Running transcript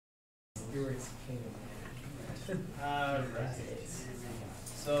Stewart's king of Alright.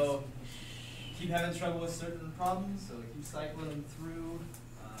 So keep having trouble with certain problems, so keep cycling them through.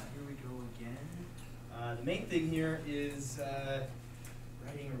 Here we go again. The main thing here is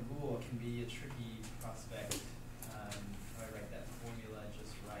writing a rule can be a tricky prospect. How I write that formula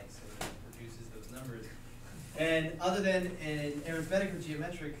just right so that it produces those numbers. And other than an arithmetic or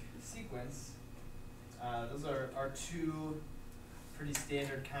geometric sequence, those are two pretty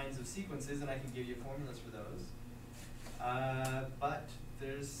standard kinds of sequences, and I can give you formulas for those. But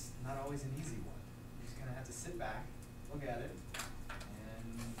there's not always an easy one. You just kind of have to sit back, look at it,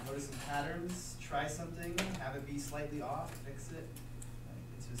 and notice some patterns, try something, have it be slightly off, fix it.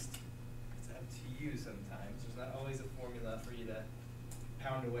 It's up to you sometimes. There's not always a formula for you to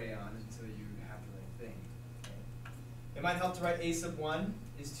pound away on until you have the right thing. Okay. It might help to write a sub 1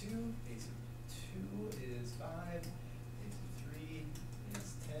 is 2, a sub 2 is 5, a sub 3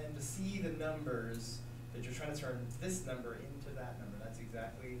 is 10. To see the numbers that you're trying to turn this number into that number. That's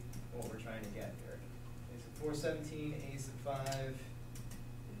exactly what we're trying to get here. A sub 4 is 17, a sub 5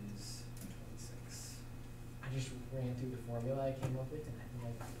 is 26. I just ran through the formula I came up with, and I think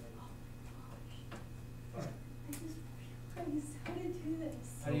I got it right. I just realized how to do this.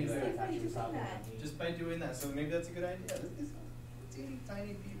 How do you do It's that? like Actually, doing solving that. that. Just by doing that. So maybe that's a good idea. This is a teeny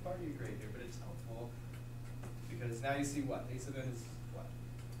tiny part of your grade here, but it's helpful because now you see what? A sub n is what?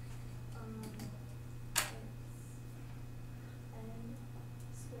 N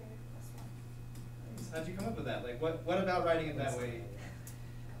squared plus 1. Nice. How'd you come up with that? Like what about writing it that way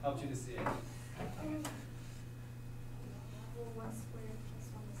helped you to see it? Well, 1 squared plus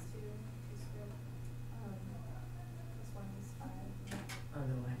 1 is 2. 2 squared plus 1 is 5. Oh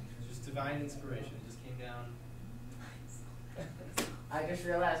no, It's just divine inspiration. It just came down. I just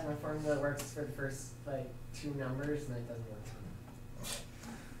realized my formula works for the first like 2 numbers, and it doesn't work for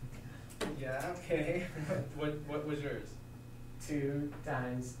me. Yeah, okay. what was yours? 2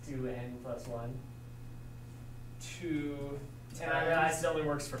 times 2n plus 1. 2 times. And I realized it only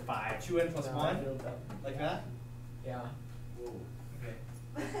works for 5. 2n plus So 1? I feel dumb. Like that? Yeah. Whoa. Okay.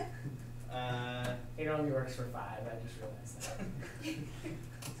 It only works for 5. I just realized that. 2n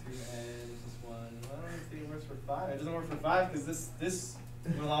plus 1. Well, I don't think it works for 5. It doesn't work for 5 because this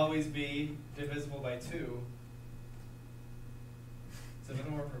will always be divisible by 2. So it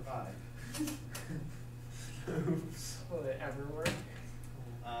doesn't work for 5. Will it ever work?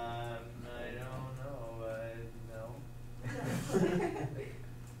 I don't know. No.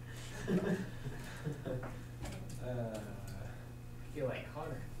 I feel like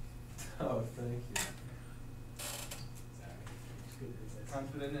Connor. Oh, thank you. Sorry. Just good resist.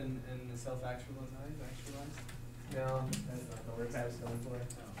 Confident in the self-actualized? No, that's not the words I was going for.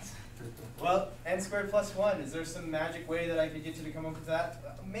 Well, n squared plus 1. Is there some magic way that I could get you to come up with that?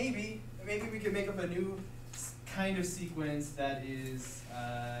 Maybe. Maybe we could make up a new kind of sequence that is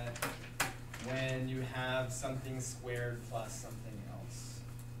when you have something squared plus something else.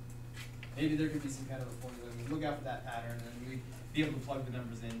 Maybe there could be some kind of a formula. We look out for that pattern, and we'd be able to plug the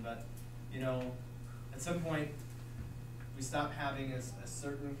numbers in. But you know, at some point, we stop having a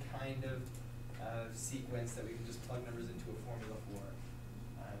certain kind of sequence that we can just plug numbers into a formula for.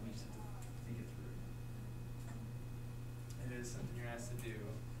 We just have to think it through. It is something you're asked to do.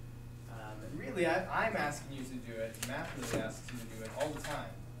 And really, I'm asking you to do it. Math really asks you to do it all the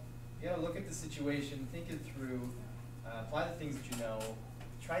time. You gotta look at the situation, think it through, apply the things that you know,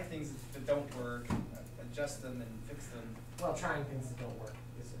 try things that don't work, adjust them and fix them. Well, trying things that don't work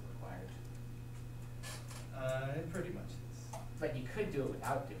isn't required. It pretty much is. But you could do it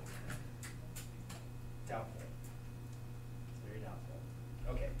without doing it. Doubtful. It's very doubtful.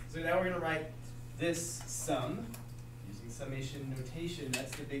 Okay, so now we're going to write this sum using summation notation.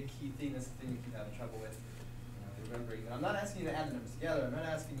 That's the big key thing. That's the thing you keep having trouble with. Remembering that I'm not asking you to add the numbers together. I'm not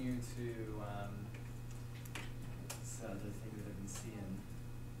asking you to, what's the other thing that I've been seeing?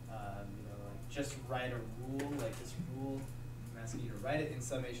 Like just write a rule, like this rule. I'm asking you to write it in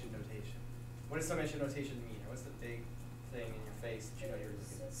summation notation. What does summation notation mean? Or what's the big thing in your face that you know you're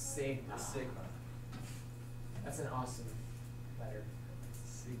looking at? Sigma. Sigma. That's an awesome letter.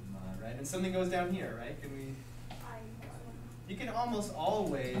 Sigma, right? And something goes down here, right? Can we? You can almost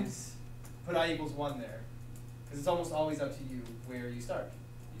always put I equals 1 there, because it's almost always up to you where you start.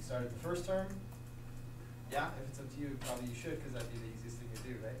 You start at the first term. Yeah, if it's up to you, probably you should, because that'd be the easiest thing to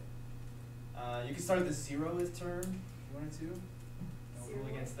do, right? You can start at the 0th term if you wanted to. No rule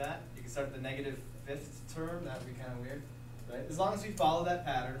against that. You can start at the -5th term. That would be kind of weird, right? As long as we follow that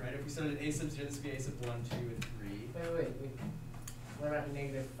pattern, right? If we started at a sub 0, this would be a sub 1, 2, and 3. Wait. What about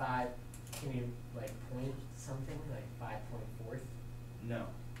 -5? Can you like point something like 5.4? No.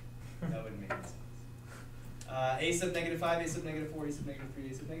 That wouldn't make any sense. A sub -5, A sub -4, A sub -3,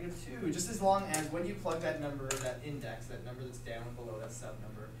 A sub -2. Just as long as when you plug that number, that index, that number that's down below, that sub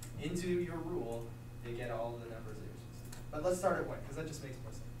number, into your rule, they get all the numbers that you're supposed to. But let's start at 1, because that just makes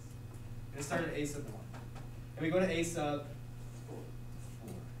more sense. We're going to start at A sub 1. And we go to A sub 4.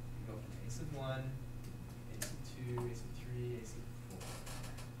 We go from A sub 1, A sub 2, A sub 3, A sub 4.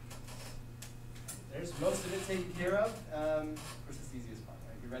 There's most of it taken care of. Of course, it's the easiest part,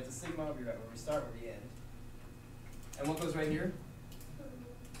 right? We write the sigma, we write where we start, where we end. And what goes right here?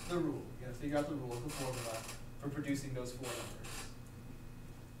 The rule. You gotta figure out the rule, the formula for producing those 4 numbers.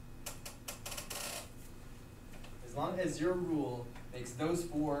 As long as your rule makes those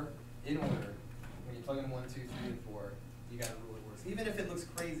 4 in order, when you plug in 1, 2, 3, and 4, you got a rule that works. Even if it looks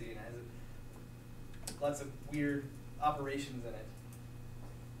crazy and has lots of weird operations in it,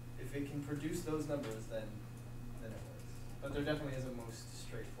 if it can produce those numbers, then it works. But there definitely is a most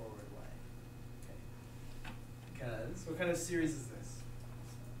straightforward way. Because, what kind of series is this?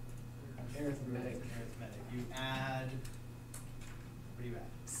 Arithmetic. Arithmetic. You add, what do you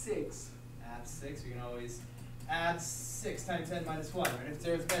add? 6. Add 6, you can always add 6 times 10 minus 1, right? If it's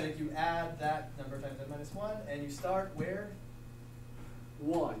arithmetic, you add that number times 10 minus 1, and you start where?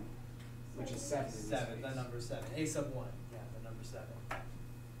 1, which is 7. 7, the number 7. A sub 1, yeah, the number 7.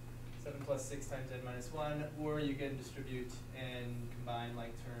 7 plus 6 times 10 minus 1, or you can distribute and combine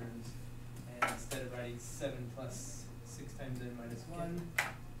like terms. And instead of writing 7 plus 6 times n minus 1,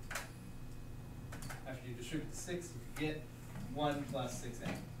 after you distribute the 6, you get 1 plus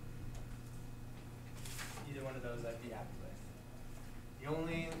 6n. Either one of those I'd be happy with. The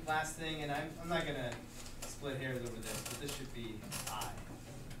only last thing, and I'm not going to split hairs over this, but this should be I.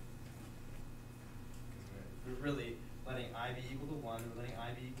 We're really letting I be equal to 1, we're letting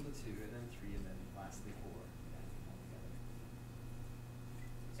I be equal to 2, and then 3, and then lastly 4.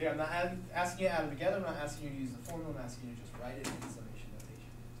 So yeah, I'm not asking you to add them together, I'm not asking you to use the formula, I'm asking you to just write it in summation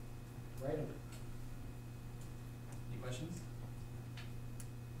notation. Write them. Any questions?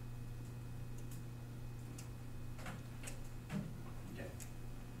 Okay.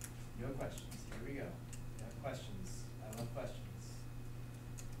 No questions. Here we go. No questions. I love questions.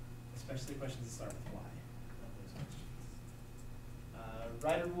 Especially questions that start with why. I love those questions.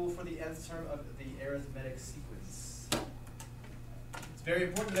 Write a rule for the nth term of the arithmetic sequence. It's very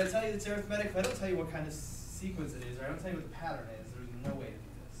important that I tell you it's arithmetic. If I don't tell you what kind of sequence it is, or I don't tell you what the pattern is, there's no way to do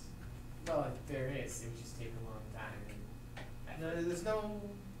this. Well, if there is, it would just take a long time. No, there's no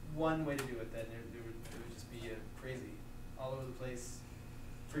one way to do it then. It would just be crazy, all over the place,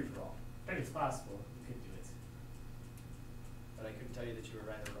 free for all. But it's possible. You could do it. But I couldn't tell you that you were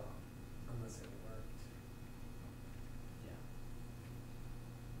right or wrong. Unless it worked. Yeah.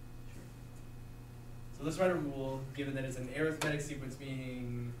 Sure. So let's write a rule, given that it's an arithmetic sequence,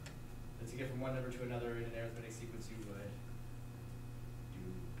 meaning that to get from one number to another in an arithmetic sequence, you would do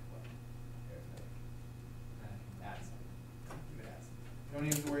what? Arithmetic. Add something. You would add something. You don't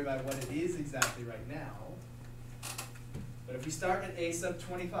even have to worry about what it is exactly right now. But if we start at a sub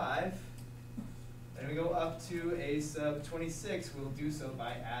 25, and we go up to a sub 26, we'll do so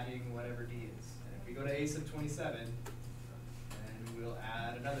by adding whatever d is. And if we go to a sub 27, then we'll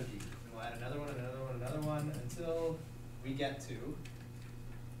add another d. And we'll add another one, another one, another one, until we get to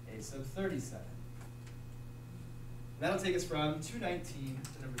a sub 37. And that'll take us from 219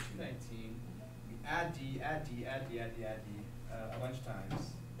 to number 219. We add d, add d, add d, add d, add d a bunch of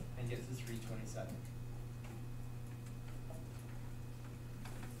times, and get to 327.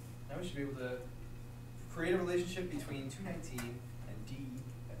 Now we should be able to create a relationship between 219 and d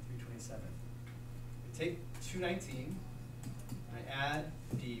at 327. We take 219, and I add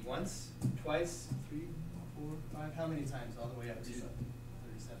d once, twice, 3, 4, 5, how many times all the way up to 37 times?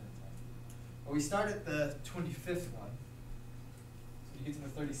 Well, we start at the 25th one. So to get to the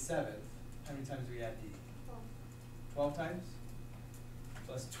 37th, how many times do we add d? 12 times?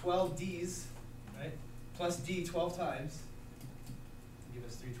 Plus 12 d's, right? Plus d 12 times to give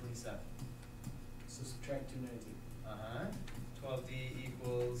us 327. So subtract 219. 12d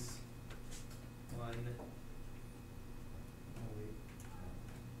equals 1. Oh, wait.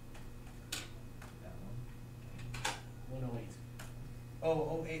 That one. 108.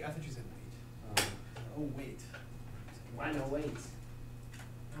 Oh, 8. I thought you said wait. Oh, wait. 108.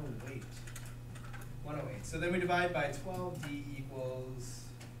 Oh, wait. 108. So then we divide by 12d equals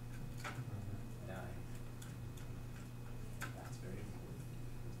 9. That's very important.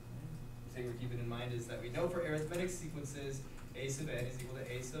 The thing we're keeping in mind is that we know for arithmetic sequences, a sub n is equal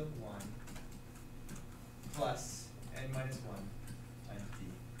to a sub 1 plus n minus 1 times d.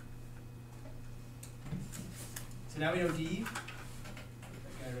 So now we know d.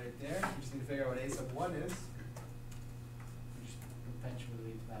 That guy right there. figure out what a sub 1 is. We just perpetually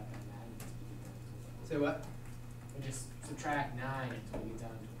leave back on 9 until we get down to 1. Say what? We just subtract 9 until we get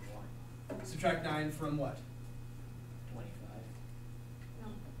down to 1. Subtract 9 from what? 25. No,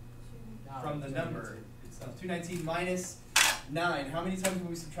 No, From the so number itself. 219 minus 9. How many times will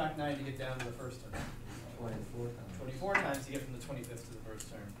we subtract 9 to get down to the first term? 24 times. 24 times to get from the 25th to the first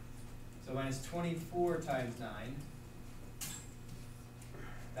term. So minus 24 times 9.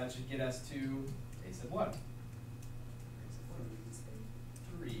 That should get us to a sub 1.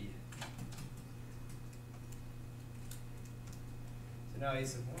 3. So now a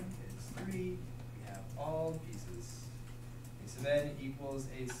sub 1 is 3. We have all pieces. A sub n equals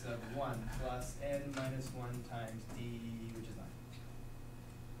a sub 1 plus n minus 1 times d, which is 9.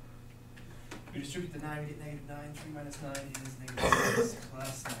 We distribute the 9, we get negative 9. 3 minus 9 is negative 6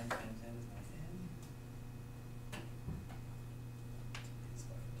 plus 9 times n is 9n. It's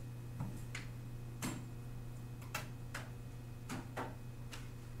 5.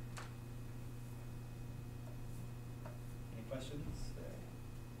 Any questions there?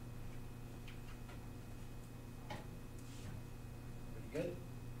 Pretty good?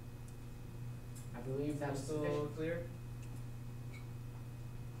 I believe that was Still sufficient. clear?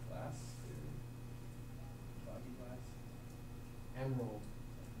 Glass? Clear? Foggy glass? Emerald.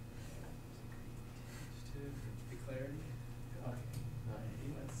 The clarity? Okay.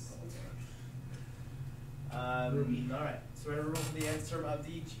 Ruby. All right, so we're going to rule for the nth term of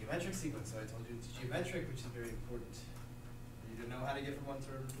the geometric sequence. So I told you it's geometric, which is very important. You need to know how to get from one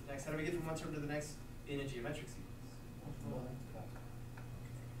term to the next. How do we get from one term to the next in a geometric sequence?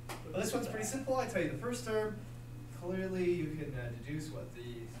 Well, this one's pretty simple. I tell you the first term. Clearly, you can deduce what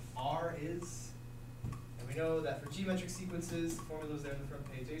the r is. And we know that for geometric sequences, the formula's there on the front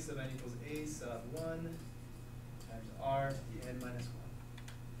page. A sub n equals a sub 1 times r to the n minus 1.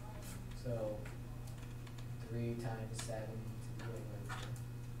 So 3 times 7 to the n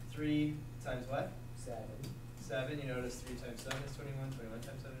 3 times what? 7. 7. You notice 3 times 7 is 21. 21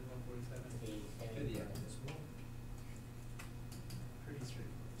 times 7 is 147. To the n To the n. minus 1. Pretty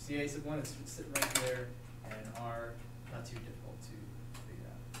straightforward. See, a sub 1 is sitting right there, and r not too difficult to figure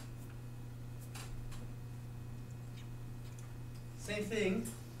out. Same thing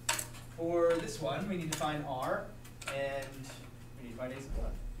for this one. We need to find r, and we need to find a sub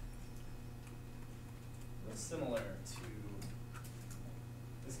 1. Real similar to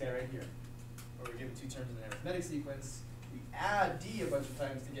this guy right here, where we're given two terms in an arithmetic sequence. We add d a bunch of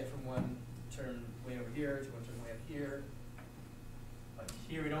times to get from one term way over here to one term way up here. But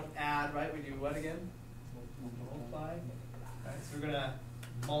here we don't add, right? We do what again? Multiply. Right? So we're going to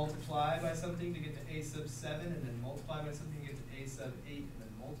multiply by something to get to a sub 7, and then multiply by something to get to a sub 8, and then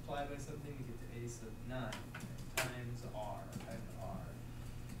multiply by something to get to a sub 9 times r times r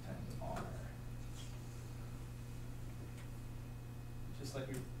times r. Just like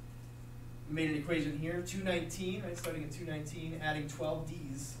we made an equation here, 219, right? Starting at 219, adding 12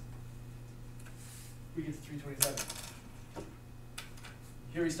 d's, we get to 327.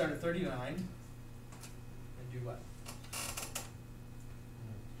 Here we start at 39, and do what?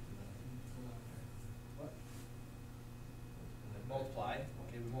 What? Multiply.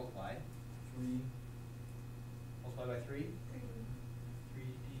 Okay, we multiply. 3. Multiply by 3.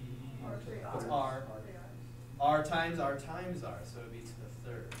 3d. Or 3r. What's r? R times r times r, so it would be to the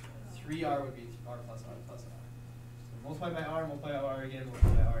third. 3r would be r plus r plus r. So multiply by r again,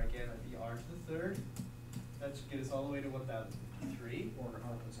 multiply by r again, that would be r to the third. That should get us all the way to 1053. Or r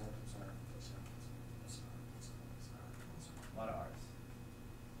plus r plus r plus r plus r plus r plus r plus r. A lot of r's.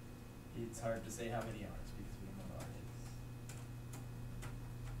 It's hard to say how many r's because we don't know what r is.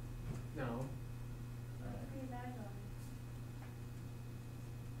 No. Pretty bad on it.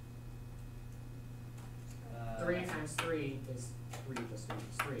 3 times 3 is 3 plus 3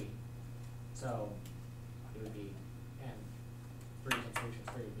 plus 3. So it would be, and 3 times 3 times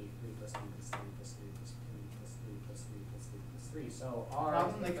 3 would be 3 plus 3 plus 3 plus 3 plus 3 plus 3 plus 3 plus 3 plus 3. So The r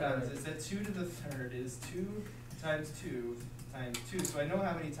problem is that the comes third. is that 2 to the third is 2 times 2 times 2. So I know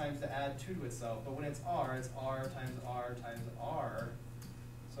how many times to add 2 to itself, but when it's r times r times r.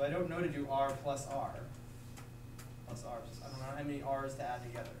 So I don't know to do r plus r. Plus r plus, I don't know how many r's to add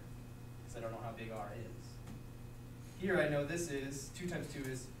together, because I don't know how big r is. Here I know this is, 2 times 2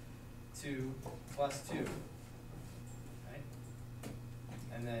 is 2 plus 2, right?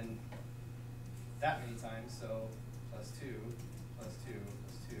 And then that many times, so plus 2, plus 2,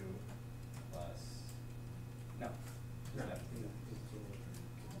 plus 2, plus, no. No. seven.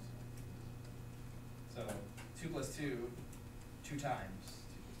 So 2 plus 2, 2 times. 2 plus 2 plus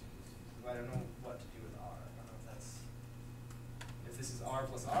 2. So I don't know what to do with r. I don't know if that's, if this is is R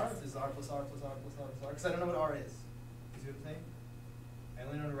plus R, if this is R plus R plus R plus R plus R, because I don't know what R is. You see what I'm saying? I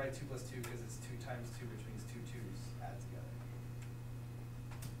only know to write 2 plus 2 because it's 2 times 2, which means 2 2's add together.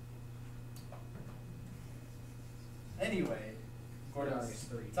 Anyway, Gordon's R is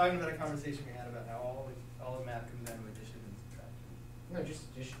 3. talking about a conversation we had about how all of math comes down to addition and subtraction. No, just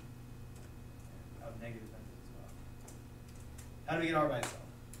Of negative numbers as well. How do we get R by itself?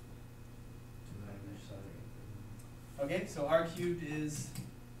 Okay, so R cubed is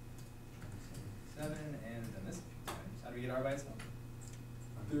 7, and then this a few times. How do we get R by itself?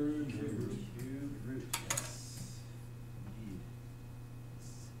 Third Cubed root, yes. Indeed.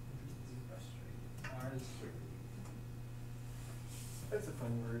 It's frustrating. R is 3. that's a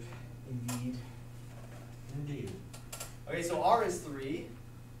fun word. Indeed. Indeed. Okay, so R is 3.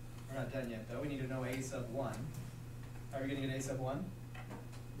 We're not done yet, though. We need to know A sub 1. How are we going to get A sub 1?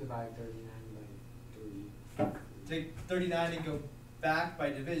 Divide 39 by 3. Take 39 and go back by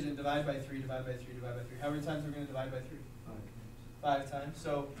division, divide by 3, divide by 3, divide by 3. How many times are we going to divide by 3? 5 times.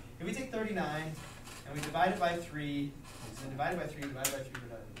 So if we take 39 and we divide it by 3, so then divide it by 3, divide it by 3, we're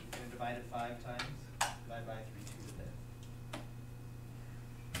going to divide it 5 times. Divide by 3, 2 to the fifth.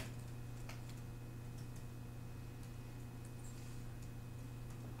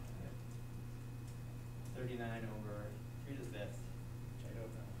 Yep. 39 over 3 to the fifth, which I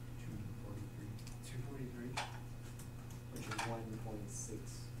don't know. 243. 243. Which is 1.6.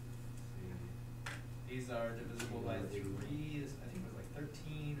 These are divisible by 3. I think it was like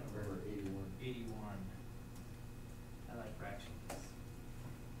 13 over 81. I like fractions. 13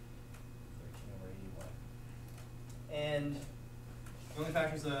 over 81. And the only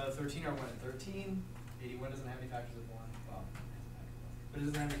factors of 13 are 1 and 13. 81 doesn't have any factors of 1. Well, it has a factor of 1. But it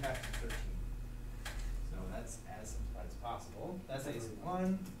doesn't have any factors of 13. So that's as simplified as possible. That's A sub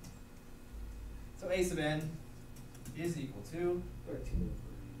 1. So A sub n is equal to 13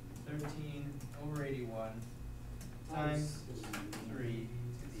 over 81 times 3 to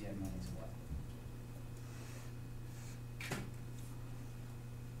the n minus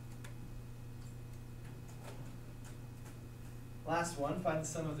 1. Last one, find the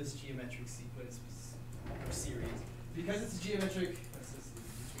sum of this geometric sequence or series. Because it's a geometric,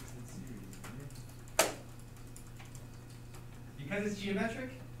 because it's geometric,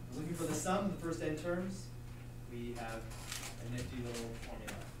 we're looking for the sum of the first n terms. We have a nifty little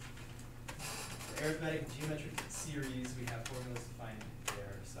formula. For arithmetic and geometric series, we have formulas to find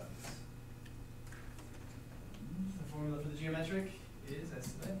their sums. The formula for the geometric is S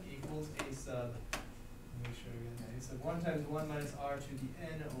sub n equals A sub, let me show you again, A sub 1 times 1 minus r to the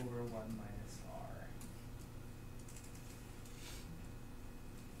n over 1 minus r.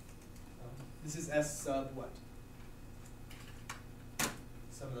 So this is S sub what?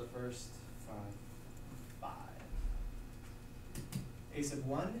 Sum of the first 5. A sub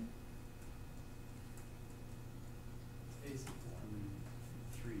 1. A sub 1.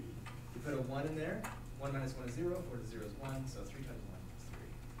 3. You put a 1 in there. 1 minus 1 is 0. 4 to 0 is 1. So 3 times 1 is 3.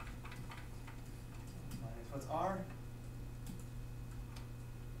 Minus what's R?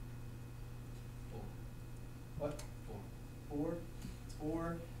 4. What? 4. 4. It's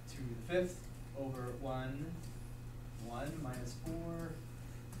 4 to the fifth over 1. 1 minus 4 is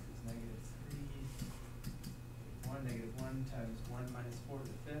negative 3. 1, negative 1 times 1 minus 4 to the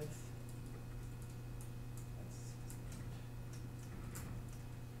fifth.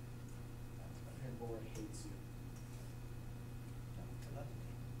 Your board hates you.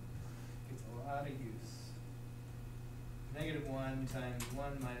 Gets a lot of use. Negative 1 times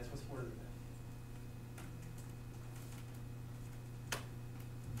 1 minus, what's 4 to the fifth?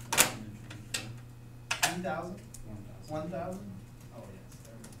 10,000? 1,000? Oh, yes.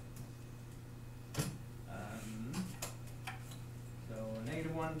 There we go. So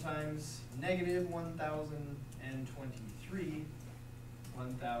negative 1 times negative 1,023.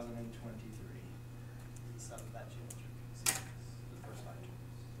 1,023. The sum of that geometric sequence. The first 5 terms.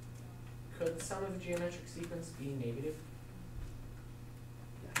 Could the sum of a geometric sequence be negative?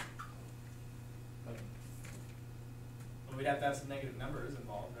 Yeah. Okay. Well, we'd have to have some negative numbers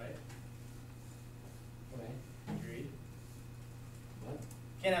involved, right? Okay. Agreed. What?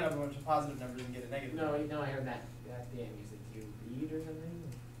 Can't have a bunch of positive numbers and get a negative No, number. no, I heard that at the end. You said, do you read or something?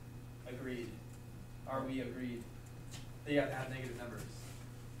 Agreed. Are we agreed? That you have to have negative numbers.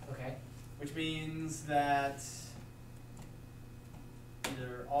 Okay. Which means that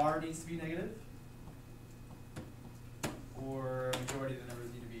either R needs to be negative, or a majority of the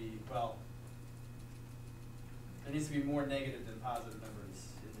numbers need to be, well, there needs to be more negative than positive numbers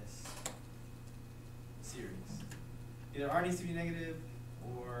in this series. Either R needs to be negative,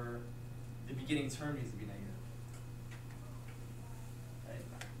 or the beginning term needs to be negative.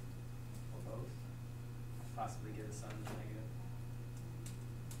 possibly get a sum that's negative.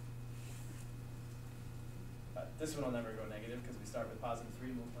 But this one will never go negative because we start with positive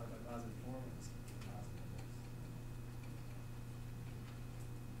 3 multiplied by positive 4. We'll just keep it positive.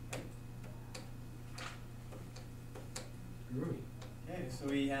 Groovy. Okay, so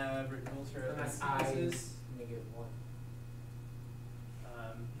we have written rules for Unless sequences. -1.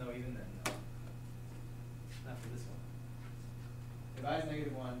 No, even then, no. Not for this one. If I is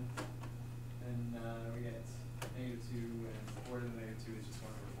 -1, then we get -2, and 4 to the -2 is just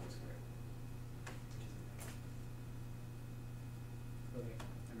 1 over 4 squared. Which is Okay.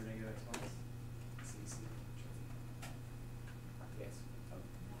 remember negative exponents? CC. Yes.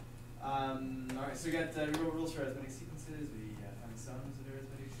 All right, so we got real rules for arithmetic sequences. We find sums of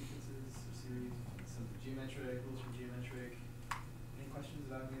arithmetic sequences or series, some geometric, rules for geometric. Any questions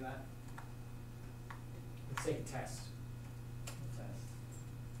about any of that? Let's take a test. Test.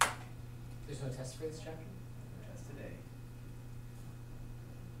 There's no test for this chapter? Test today.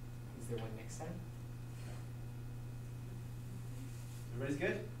 Is there one next time? Everybody's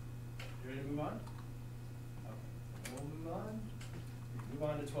good? You ready to move on? Okay, we'll move on. Move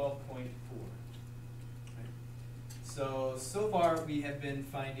on to 12.4. Right. So far we have been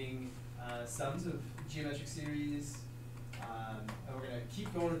finding sums of geometric series, and we're going to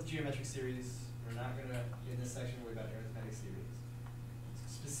keep going with the geometric series. We're not going to, in this section, worry about arithmetic series,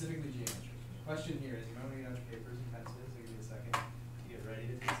 specifically geometric. The question here is, you might want to get out your papers and pencils. I'll give you a second to get ready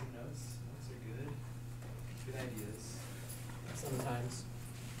to take some notes. Notes are good. Good ideas. Sometimes.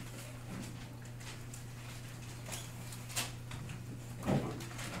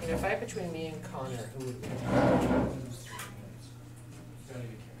 In a fight between me and Connor, who would win? Don't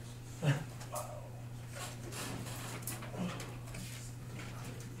even care.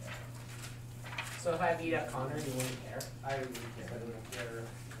 So if I beat up Connor, you wouldn't care? I wouldn't care. I wouldn't care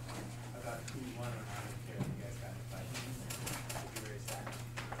about who won or not. I would care if you guys got in a fight. It'd be very sad.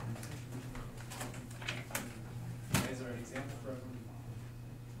 You guys are an example for everyone.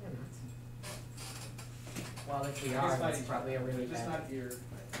 Well, if we You are, guys fight that's each probably a other, really just bad. not here.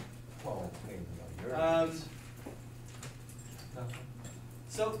 Well, maybe not yours.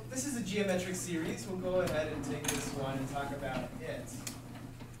 So this is a geometric series. We'll go ahead and take this one and talk about it.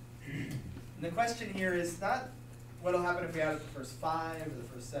 And the question here is not what will happen if we add up the first 5 or the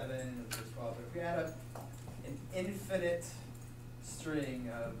first 7 or the first 12, but if we add up an infinite string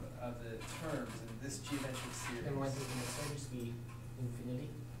of the terms in this geometric series. Then wouldn't the answer just be infinity?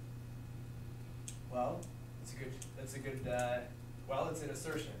 Well, that's a good, well, it's an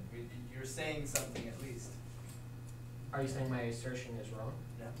assertion. You're saying something at least. Are you saying my assertion is wrong?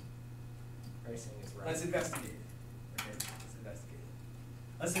 No. Are you saying it's right? Let's investigate. Okay, let's investigate.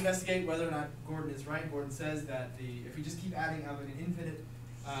 Let's investigate whether or not Gordon is right. Gordon says that if we just keep adding up an infinite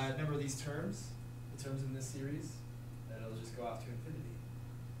number of these terms, the terms in this series, that it'll just go off to infinity.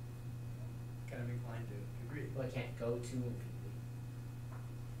 Kind of inclined to agree. Well, I can't go to infinity.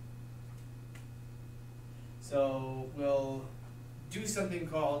 So we'll do something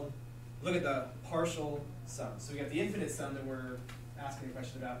called, look at the partial sum. So we got the infinite sum that we're asking a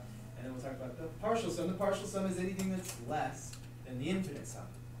question about, and then we'll talk about the partial sum. The partial sum is anything that's less than the infinite sum,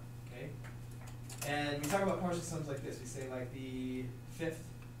 okay? And we talk about partial sums like this. We say like the 5th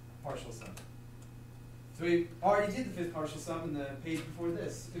partial sum. So we already did the 5th partial sum in the page before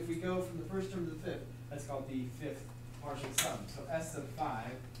this. If we go from the first term to the 5th, that's called the 5th partial sum. So S sub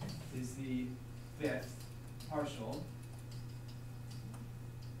 5 is the 5th partial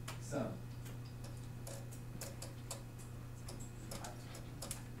sum.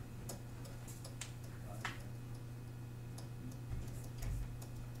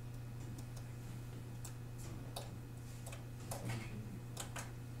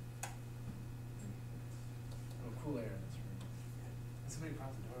 Cool air in this room. Can somebody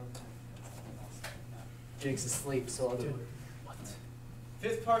prop the door open? Jake's asleep, so I'll do it. What?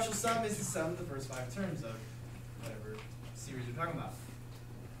 5th partial sum is the sum of the first 5 terms of whatever series we're talking about.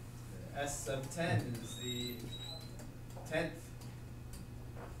 S sub 10 is the 10th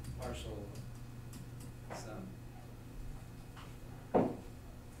partial sum. Now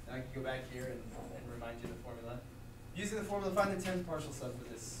I can go back here and remind you of the formula. Using the formula, find the 10th partial sum for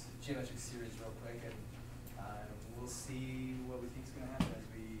this geometric series real quick, and we'll see what we think is going to happen as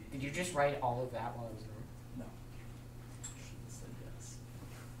we... Did you just write all of that while I was gone? No. Shouldn't say yes.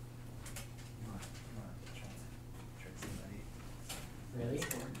 Come on, try to trick somebody. Really?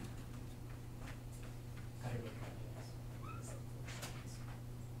 I don't know.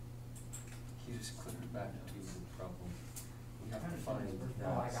 You just click it back to the problem. We have to find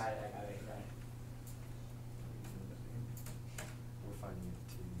Oh, I got it. We're finding it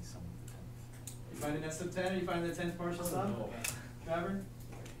to be some of the 10th. find an S sub 10, or you find the 10th partial sum? No. Trevor?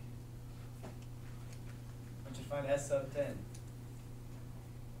 Once you find S sub 10, would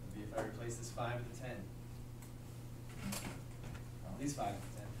be if I replace this 5 with the 10. Well, these 5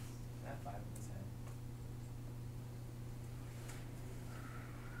 with the 10, not 5 with the 10.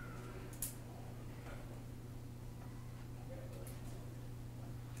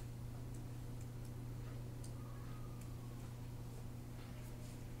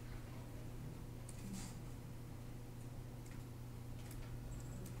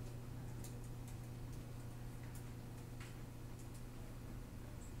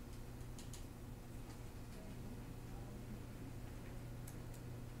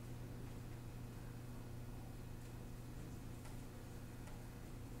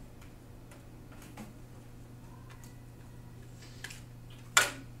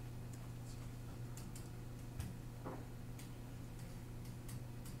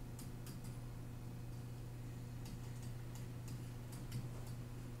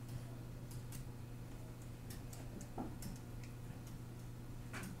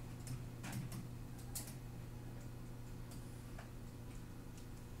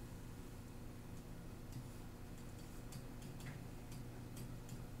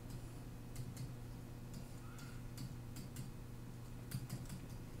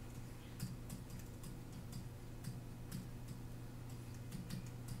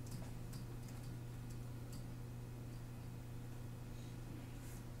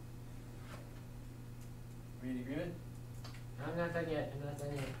 We in agreement? I'm not done yet. I'm not done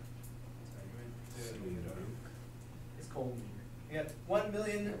yet. It's cold in here. We got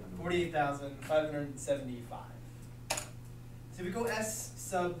 1,048,575. So if we go S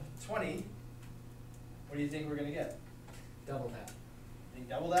sub 20, what do you think we're going to get? Double that. Think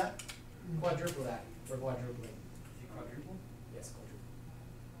double that? Quadruple that. We're quadrupling. Think quadruple? Yes, quadruple.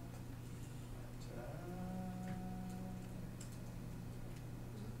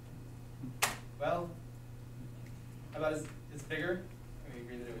 Well, how about it's bigger? Can we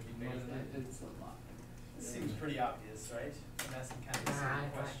agree that it would be bigger than that? It's a lot. It seems pretty obvious, right? And that's kind of the Nah,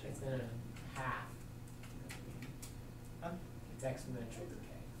 same question. it's gonna half. Huh? It's exponential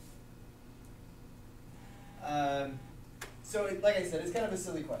decay. So, like I said, it's kind of a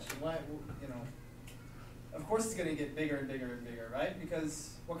silly question. Why, you know, of course it's going to get bigger and bigger and bigger, right?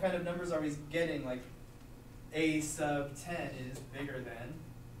 Because what kind of numbers are we getting? Like a sub 10 is bigger than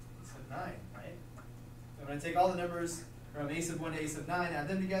a sub 9, right? So I'm going to take all the numbers from a sub 1 to a sub 9, add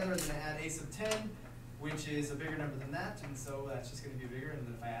them together, and then add a sub 10, which is a bigger number than that, and so that's just going to be bigger. And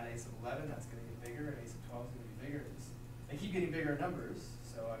then if I add a sub 11, that's going to get bigger, and a sub 12 is going to be bigger. I keep getting bigger numbers,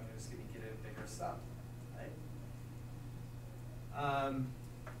 so I'm just going to get a bigger sum, right?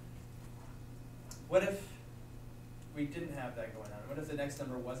 What if we didn't have that going on? What if the next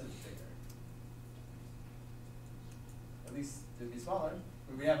number wasn't bigger? At least it would be smaller.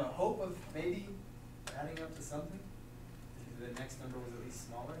 Would we have a hope of maybe adding up to something? If the next number was at least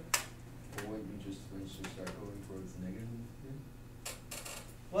smaller? Or wouldn't you just eventually start going towards negative?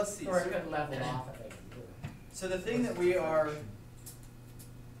 Well, let's see. Or it could level off at like. So the thing that we are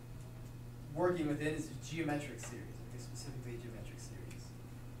working within is a geometric series, okay, specifically a geometric series.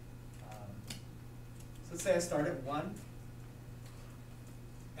 So let's say I start at 1,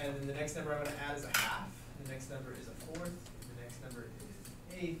 and then the next number I'm going to add is a half, the next number is a fourth, the next number is an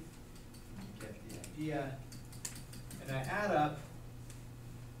eighth. You get the idea. And I add up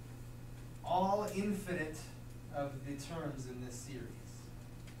all infinite of the terms in this series.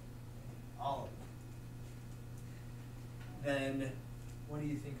 All of them. Then what do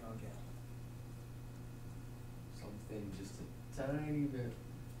you think I'll get? Something just a tiny bit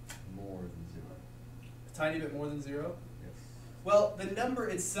more than 0. A tiny bit more than 0? Yes. Well, the number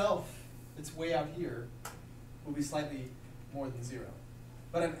itself that's way out here will be slightly more than 0.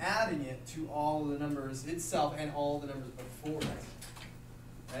 But I'm adding it to all the numbers itself and all the numbers before it.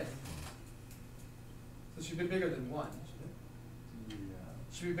 Right? So it should be bigger than 1, shouldn't it?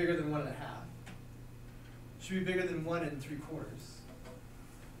 Yeah. Should be bigger than 1 1/2. Should be bigger than 1 3/4.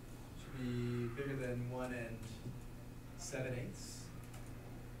 Should be bigger than 1 7/8.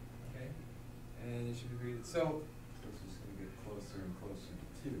 Okay? And it should be bigger than, so it's just going to get closer and closer to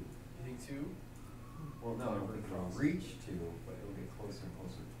 2. you think 2? Well, no, it'll reach 2, but it'll get closer and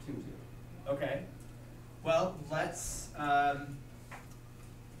closer to 2. Okay. Well, let's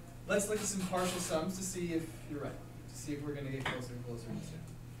look at some partial sums to see if you're right. To see if we're going to get closer and closer to 2.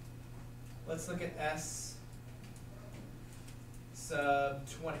 Let's look at S sub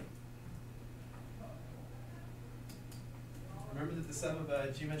 20. Remember that the sum of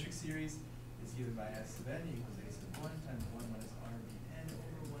a geometric series is given by S sub n equals a sub 1 times 1 minus r bn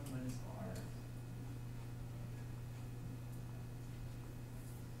over 1 minus r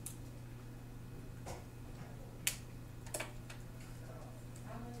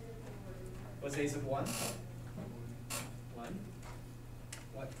What's a sub 1? 1.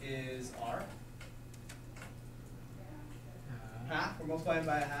 What is r? Half. We're multiplying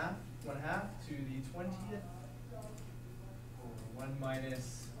by a half. 1/2 to the 20th. Over 1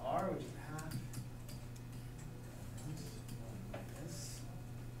 minus r, which is half. Minus.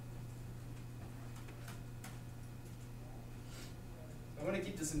 I want to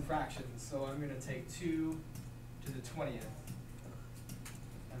keep this in fractions, so I'm going to take 2 to the 20th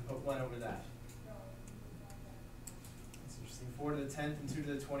and put 1 over that. That's interesting. 4 to the 10th and 2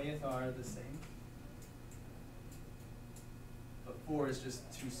 to the 20th are the same. But 4 is just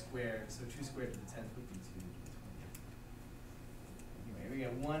 2 squared, so 2 squared to the 10th would be 2 to the 20th. Anyway, we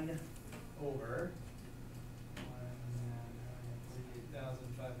get 1 over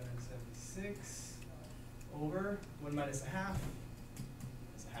 48,576 over 1 minus a half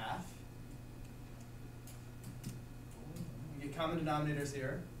is a half. We get common denominators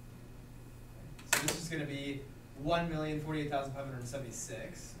here. So this is going to be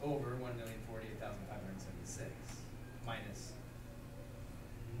 1,048,576 over 1,048,576 minus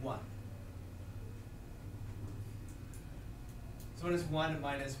 1. So what is 1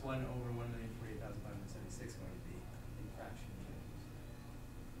 minus 1 over 1,048,576 going to be in fraction terms?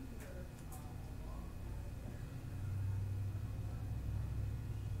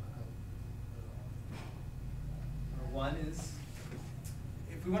 Or 1 is,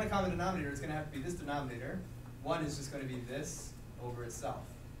 if we want a common denominator, it's going to have to be this denominator. 1 is just going to be this over itself.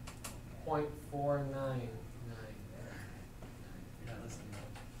 0.499. You're not listening.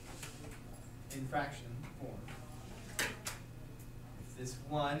 In fraction form. If this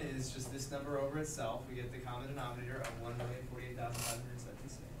 1 is just this number over itself, we get the common denominator of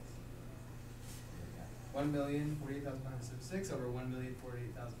 1,048,576. 1,048,576 over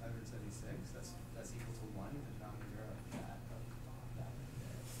 1,048,576. That's equal to 1, the denominator of that.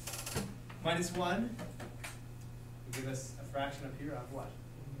 Minus 1 will give us a fraction up here of what?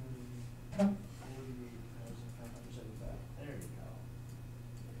 48,575. There you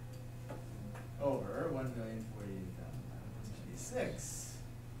go. Over 1,048,576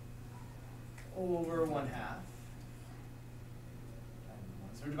 over 1/2.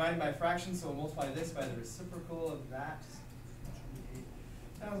 So we're dividing by fractions, so we'll multiply this by the reciprocal of that.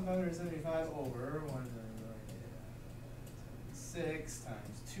 8,575 over 1,046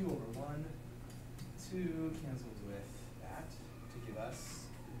 times 2 over 1. 2 cancels with that to give us,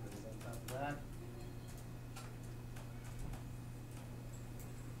 what is on top of that?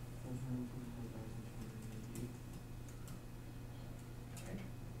 Okay.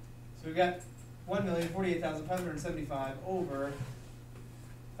 So we've got 1,048,575 over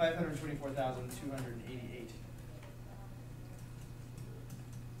 524,288.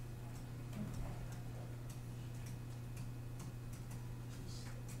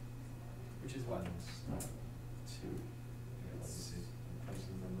 Which is what? 2.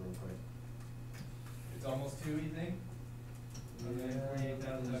 It's almost 2, you think?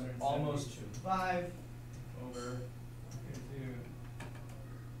 Almost 2. 5 over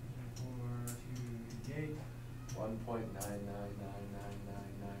 288.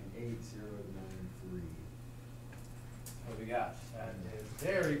 1.9999998,093. What we got? That is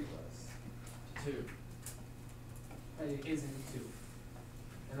very close to 2. It isn't 2.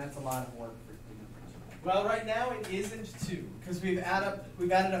 And that's a lot of work for the numbers. Well, right now it isn't 2 because we've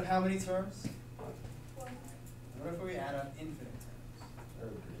added up how many terms? What if we add up infinite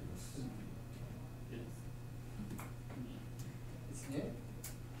terms? It's new.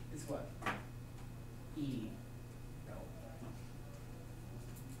 It's what? E. No.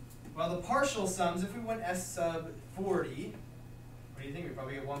 Well, the partial sums, if we went S sub 40, what do you think? We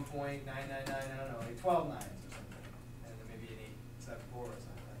probably get 1.999, I don't know, like 12 nines or something. And then maybe an 8 sub 4 or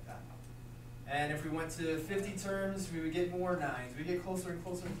something like that. And if we went to 50 terms, we would get more 9s. We get closer and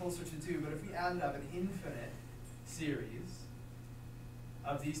closer and closer to 2. But if we added up an infinite series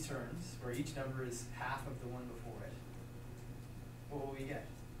of these terms, where each number is half of the one before it, what will we get?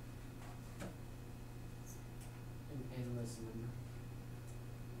 An endless number.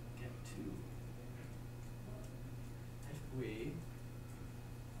 Get 2. If we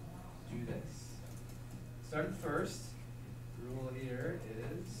do this, start at first, the rule here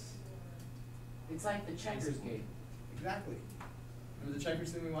is It's like the checkers game. exactly. Remember the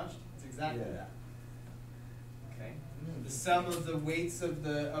checkers thing we watched? It's exactly Yeah. that. Okay. The sum of the weights of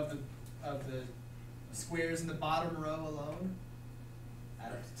the squares in the bottom row alone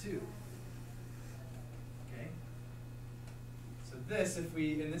add up to 2. Okay. So this, and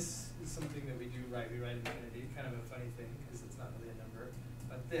this is something that we do write. We write infinity, kind of a funny thing because it's not really a number.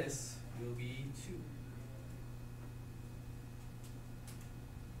 But this will be 2.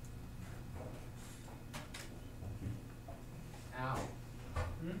 Ow.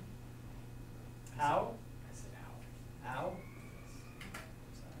 Hmm? How? I said ow. Ow?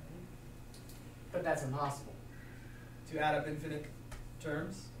 Sorry. But that's impossible. To add up infinite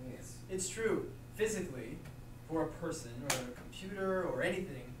terms? Yes. It's true. Physically, for a person or a computer or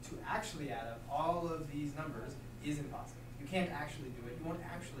anything, to actually add up all of these numbers is impossible. You can't actually do it. You won't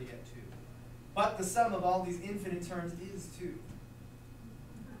actually get 2. But the sum of all these infinite terms is 2.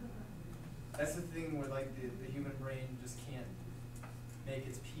 That's the thing where like the human brain just can't make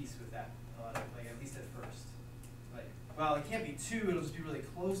its peace with that a lot of, like at least at first. Like, well, it can't be 2, it'll just be really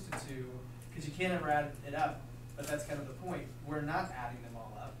close to 2, because you can't ever add it up, but that's kind of the point. We're not adding them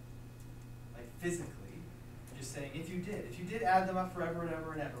all up, like physically. We're just saying if you did add them up forever and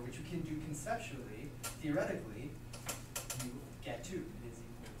ever and ever, which you can do conceptually, theoretically, you get 2. It is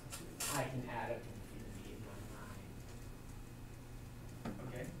equal to 2. I can add up infinity in my mind.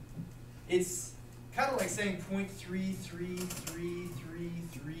 Okay. It's kind of like saying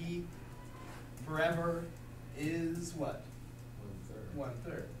 0.33333 forever is what? 1/3.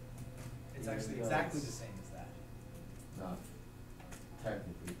 1/3. It's Even actually though exactly it's the same as that. Not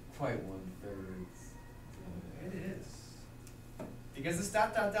technically quite 1/3. It is. Because this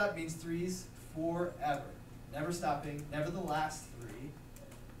dot dot dot means 3's forever. Never stopping, never the last 3,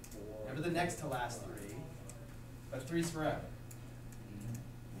 never the next to last 3, but 3's forever.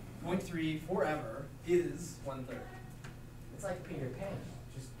 0.3 forever is 1/3. It's like Peter Pan.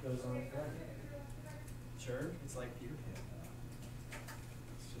 It just goes on forever. Sure, it's like Peter Pan.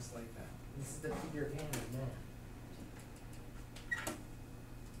 It's just like that. This is the Peter Pan of math.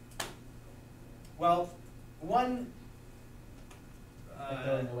 Well, one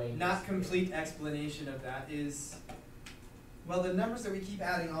going away not this complete explanation of that is, well, the numbers that we keep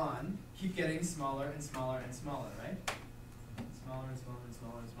adding on keep getting smaller and smaller and smaller, right? Smaller and smaller and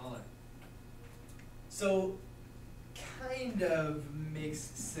smaller and smaller. So, kind of makes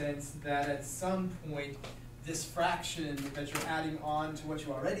sense that at some point, this fraction that you're adding on to what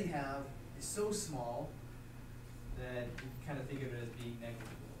you already have is so small that you can kind of think of it as being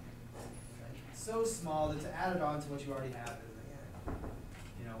negligible. Right? So small that to add it on to what you already have is,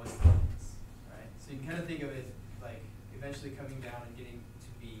 you know, what's the difference, right? So you can kind of think of it like eventually coming down and getting to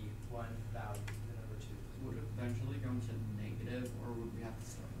be 1 value, the number 2. Would it eventually go to negative, or would we have to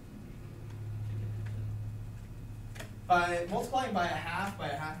start with a negative to get into? By multiplying by a half, by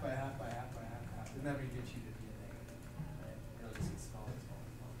a half, by a half, by a half, by a half, by a half, it'll never get you to be a negative, right? It'll just get smaller and smaller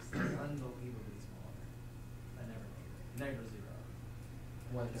and smaller. It's unbelievably smaller. But never negative. Negative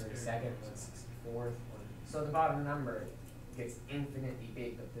 0. 1/32, 1/64. So the bottom number gets infinitely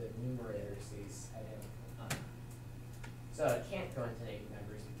big, but the numerator stays identical. So it can't go into negative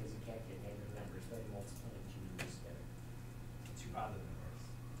numbers because you can't get negative numbers by multiplying 2 numbers together. 2 positive numbers.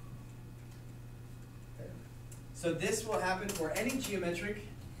 Fair. So this will happen for any geometric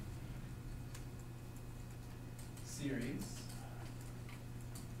series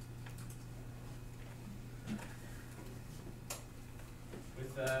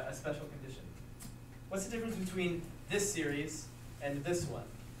with a special condition. What's the difference between this series and this one?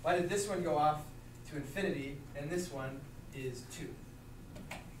 Why did this one go off to infinity and this one is 2?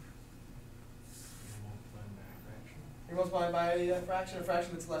 You're multiplying by a fraction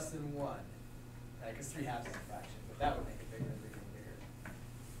that's less than 1. Right, because 3/2 is a fraction, but that would make it bigger and bigger and bigger.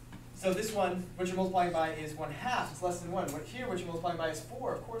 So this one, what you're multiplying by is 1/2, it's less than 1. What here, what you're multiplying by is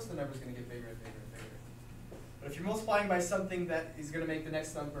 4. Of course the number's going to get bigger and bigger and bigger. But if you're multiplying by something that is going to make the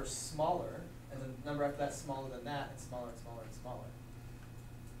next number smaller, and the number after that smaller than that, and smaller and smaller and smaller.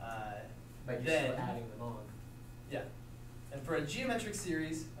 But you're then, still adding them on. Yeah. And for a geometric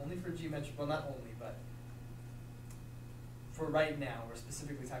series, only for geometric, well not only, but for right now, we're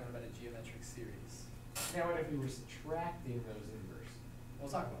specifically talking about a geometric series. Now what if we were subtracting those numbers? We'll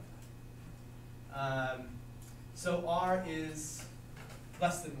talk about that. So R is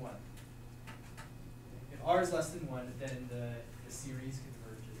less than 1. If R is less than 1, then the series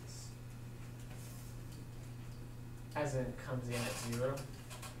converges. As in comes in at 0?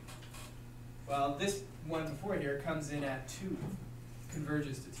 Well, this one before here comes in at 2,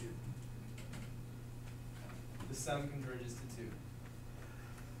 converges to 2. The sum converges to 2.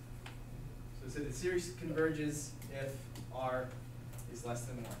 So the series converges if R is less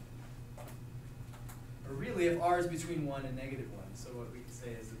than 1. Or really, if R is between 1 and -1. So what we can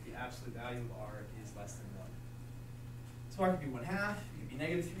say is that the absolute value of R is less than 1. So R could be 1/2, it could be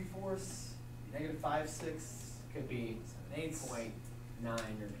 -3/4, it could be -5/6. Could be 7/8.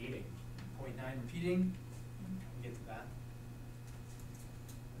 0.9 repeating. 0.9 repeating. We'll get to that.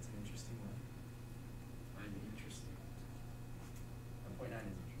 That's an interesting one. I'm interested. 1.9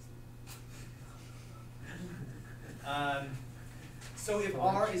 is interesting. So if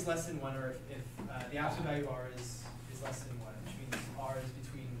r is less than 1, or if the absolute value of r is less than 1, which means r is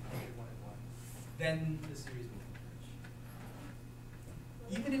between -1 and 1, then the series will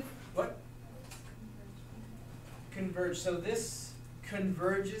converge. Even if, what? Converge. So this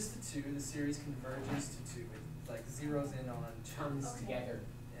converges to 2, the series converges to 2. It like zeroes in on 2. Comes Okay. together.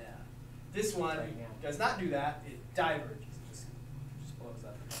 Yeah. This one Right now. does not do that. It diverges. It just blows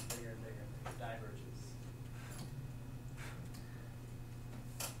up, becomes bigger and bigger. It diverges.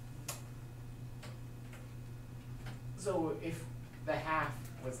 So if the half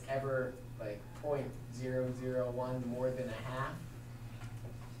was ever like 0.001 more than a half,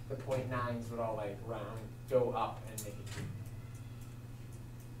 the 0.9s would all like go up and make it 2.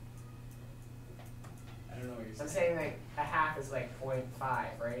 I don't know what you're So I'm saying. saying like a half is like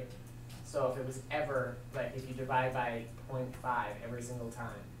 0.5, right? So if it was ever, like if you divide by 0.5 every single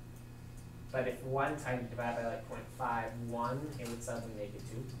time, but if one time you divide by like 0.51, it would suddenly make it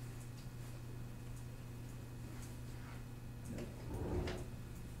 2.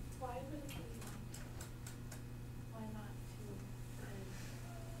 Why would it be, why not 2?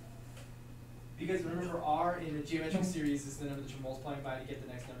 Because remember, r in a geometric series is the number that you're multiplying by to get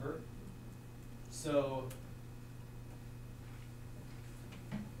the next number. So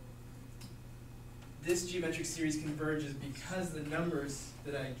this geometric series converges because the numbers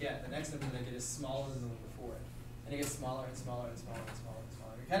that I get, the next number that I get, is smaller than the one before it. And it gets smaller and smaller and smaller and smaller and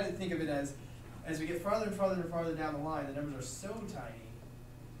smaller. We kind of think of it as we get farther and farther and farther down the line, the numbers are so tiny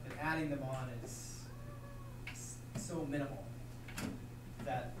that adding them on is so minimal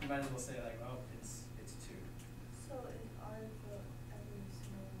that you might as well say like, oh, it's 2. So is R equal every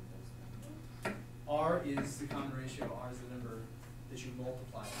single one of those numbers? R is the common ratio. R is the number that you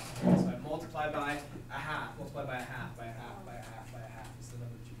multiply by. So I multiply by a half, multiply by a half, by a half, by a half, by a half is the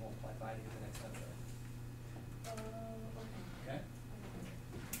number that you multiply by to get the next number. Okay. Okay?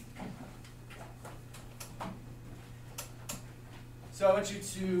 So I want you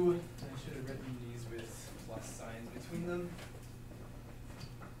to, I should have written these with plus signs between them.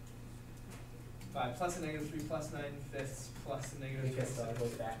 5 plus a negative 3 plus 9/5 plus a negative 3. Because it all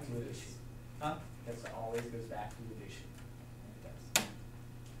goes back to addition. Huh? Because it always goes back to addition. It does.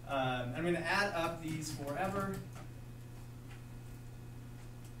 I'm going to add up these forever.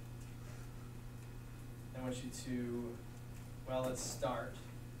 I want you to, well, let's start.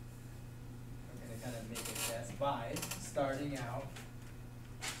 I'm going to kind of make a guess by starting out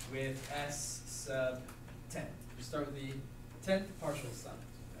with s sub 10. We start with the 10th partial sum.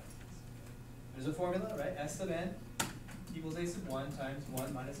 There's a formula, right? S sub n equals a sub 1 times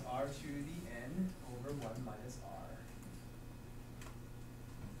 1 minus r to the n over 1 minus r.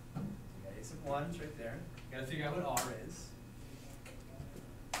 You got a sub 1, it's right there. You got to figure out what r is.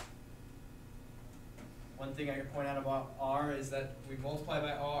 One thing I can point out about r is that we multiply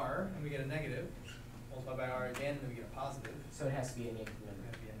by r and we get a negative. Multiply by r again and then we get a positive. So it has to be a negative It number.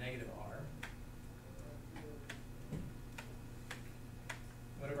 has to be a negative r.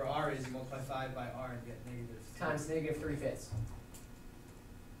 Whatever r is, you multiply 5 by r and get negative 3. Times negative 3/5.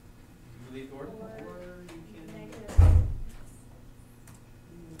 You believe Gordon? Or Or you can negative.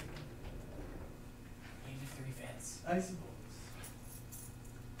 Negative 3/5. I suppose.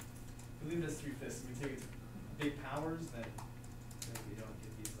 Believe it as 3/5. If we take big powers, then we don't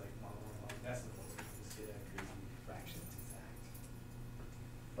get these like long decimals. We just get a crazy fraction that's exact.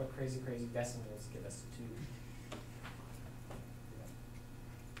 What crazy decimals give us 2?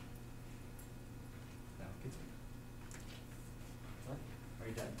 No, get to me. What? Are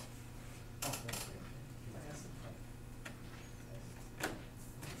you done? Oh, that's great. You might ask them.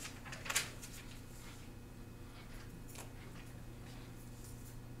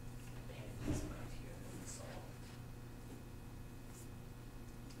 Pen is not here to solve.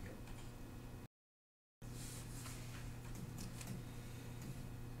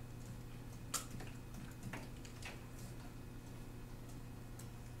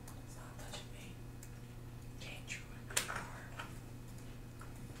 It's not touching me. Can't draw a good card.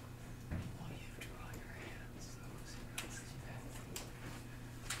 All you have to draw your hands. Those are not too bad.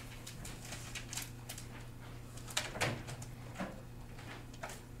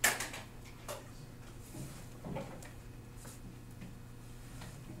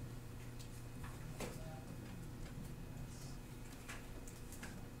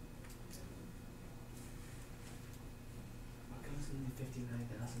 What goes into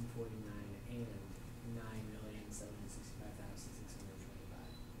 59,049 and 9,765,625?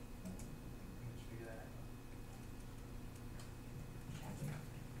 Let's figure that out.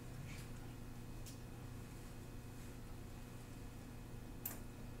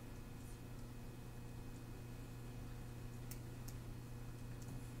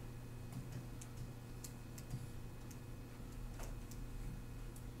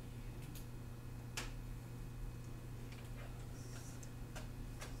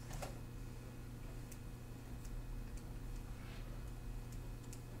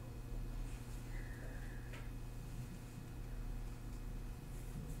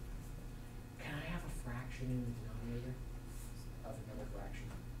 fraction in the denominator of another fraction.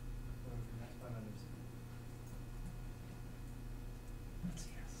 That's 500. That's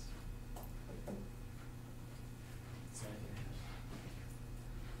yes. So I'm gonna have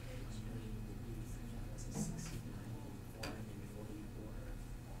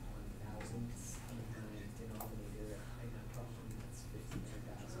 1,69,444,1,000 in my denominator, and that problem that's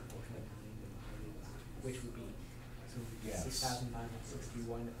 59,409 divided, which would be Yes.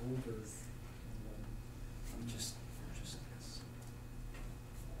 6,561 over. Just yes.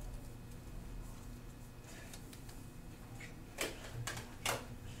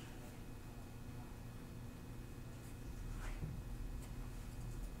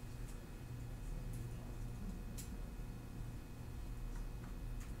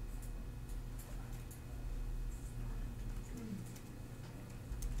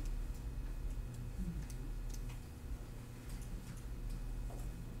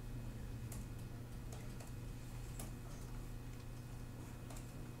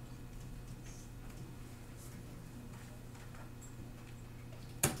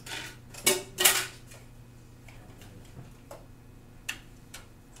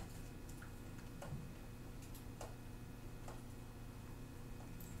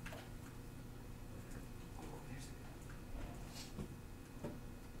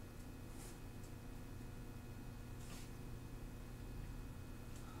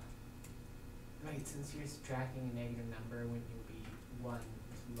 Right, since you're subtracting a negative number, wouldn't you be 1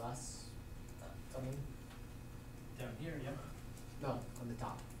 plus something? Down here, yep. No, on the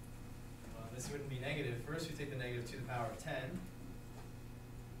top. This wouldn't be negative. First, we take the negative to the power of 10.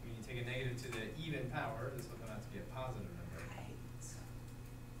 When you take a negative to the even power, this will come out to be a positive number. Right.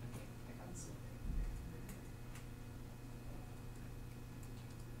 Okay, I got it.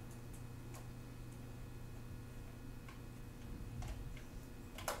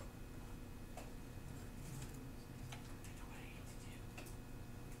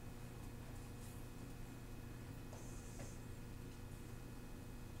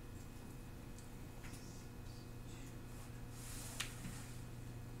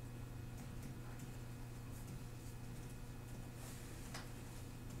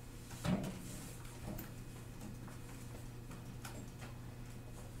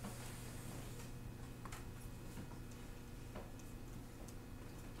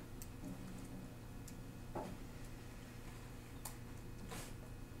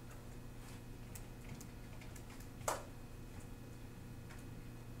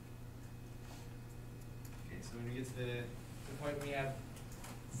 So when we get to the point when we have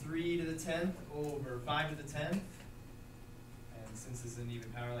 3 to the 10th over 5 to the 10th, and since this is an even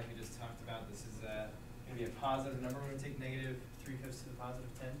power like we just talked about, this is going to be a positive number when we take negative 3/5 to the positive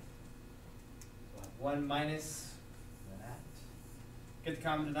 10th. So we'll have 1 minus that. Get the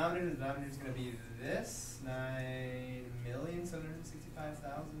common denominator. The denominator is going to be this,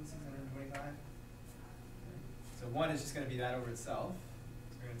 9,765,625. So 1 is just going to be that over itself.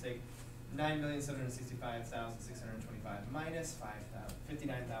 So we're going to take 9,765,625 minus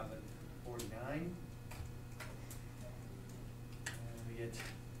 59,049. And we get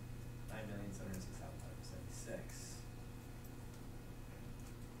 9,706,576.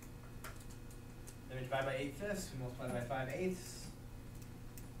 Then we divide by 8/5. We multiply by 5/8.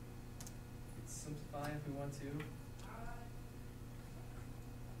 Let's simplify if we want to.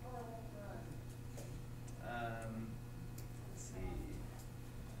 Let's see.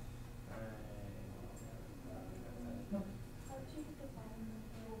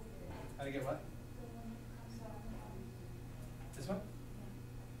 How to get what? This one?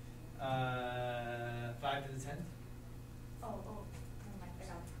 5 to the 10th. Oh, never mind, I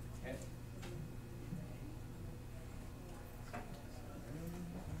got it. Okay.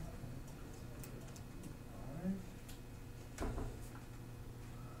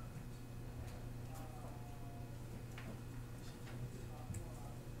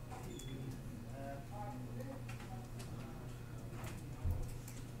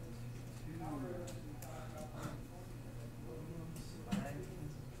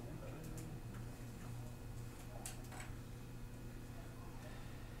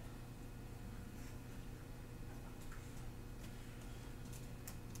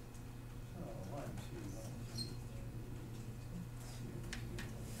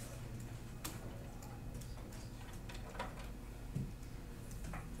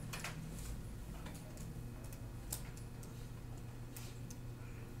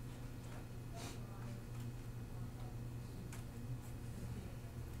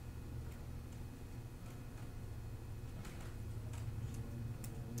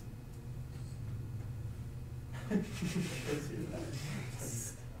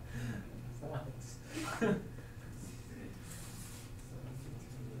 Nice. Alright,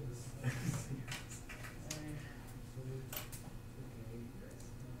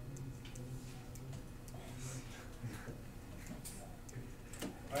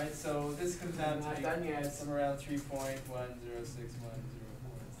 so this comes down to Not done yet. somewhere around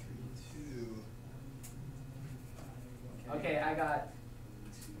 3.10610432. Okay, I got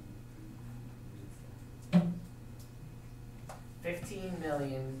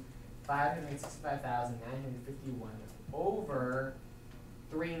 15,565,951 over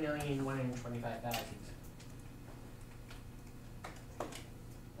 3,125,000. Not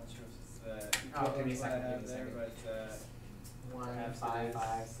sure if it's Oh, give me a what I second, have give me a there, second. but 1, perhaps it 5, is.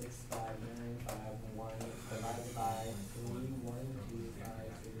 5, 6, 5, 9, 5, 1 divided by 3, 1, 2, 5,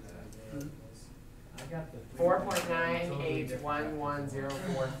 3, 0. I got the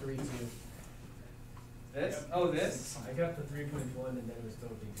 4.98110432. this? Oh, this? I got the 3.1 and then it was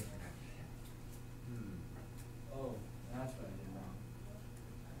totally different. Oh, that's what I did wrong.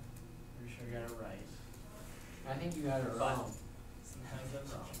 Pretty sure I got it right. I think you got it But wrong. sometimes I'm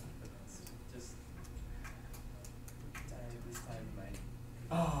wrong. But it's just this time might.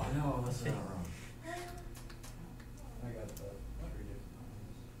 Oh, no, that's not wrong. I got the 3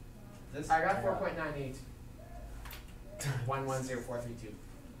 different This? I got 4.98. 110432.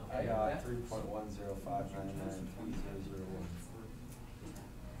 I got 3.1059930001.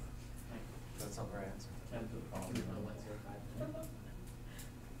 That's not the right answer. 10 to the power. 3.105.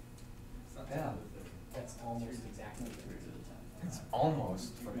 It's not Yeah. That's almost exactly 3 to the 10. It's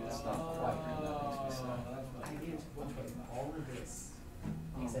almost, but it's not quite. That makes me sad. I did all of this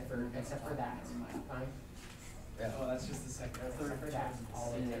except for that. Fine. Yeah. Oh, that's just the second or third. Except for that.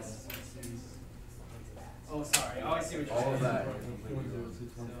 All of Yes. this. Oh, sorry. Oh, I see what you're All saying. of that. So,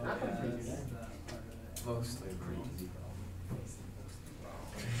 Not yeah, completely. that's not part of it. Mostly agreed.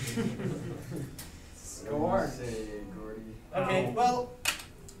 Score. Say, Gordy. Okay, Oh. well,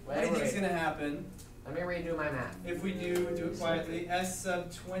 what do you Wait, think's wait. gonna happen Let me redo my math. if we do it quietly? S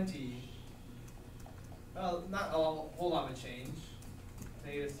sub 20. Well, not a whole lot of change.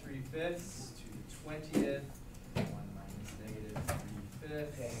 -3/5 to the 20th. 1 minus -3/5.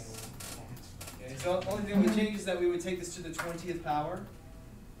 Okay. Okay, so the only thing we change is that we would take this to the 20th power.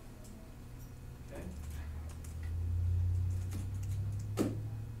 Okay.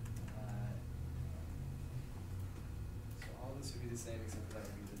 So all this would be the same except for that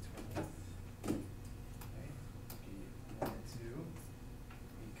would be the 20th. Okay. If we wanted to,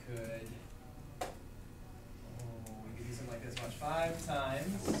 we could do something like this. Watch 5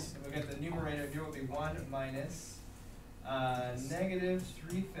 times. So we get the numerator here will be 1 minus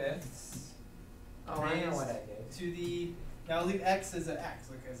 -3/5. Oh, I know what I did. To the, now I'll leave x as an x,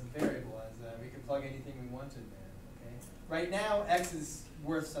 like as a variable, as we can plug anything we want in there, okay? Right now, x is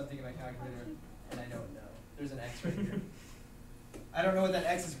worth something in my calculator, and I don't know. There's an x right here. I don't know what that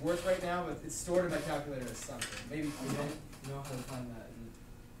x is worth right now, but it's stored in my calculator as something. Maybe You know how to find that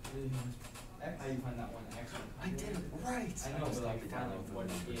x? how you find that one extra. I did it right. I know, but like find like what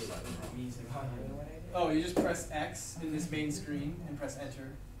it is, what it means, like how You know what I did? Oh, you just press x in this main screen and press enter,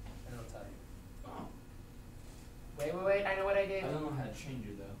 and it'll tell you. Wait, I know what I did. I don't know how to change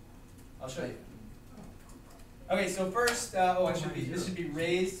it though. I'll show you. Okay, so first, this should be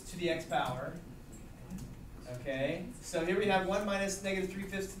raised to the x power. Okay, so here we have 1 minus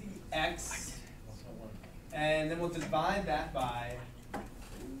 -3/5 to the x, and then we'll divide that by.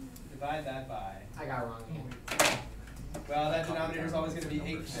 I got it wrong again. Well, that denominator is always going to be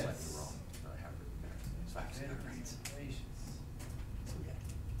 8/5. So I actually got it right. So yeah.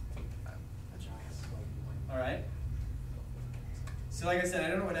 That should be All right. So like I said, I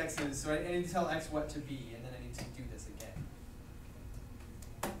don't know what x is, so I need to tell x what to be, and then I need to do this again.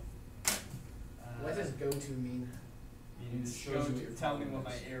 What does go to mean? Means shows you what your tell me problem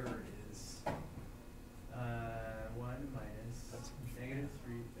what my is. error is. 1 minus -3/5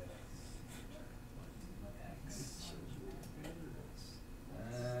 x.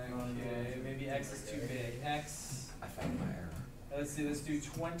 Okay, maybe x is too big. X. I found my error. Let's see. Let's do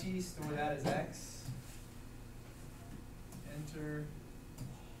 20. Store that as x. Enter.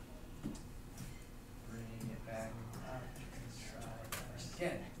 Bring it back up. Let's try that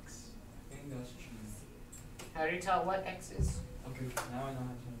again. I think that's true. How do you tell what x is? Okay, now I know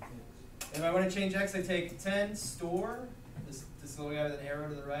how to change it. If I want to change x, I take 10 store this little guy with an arrow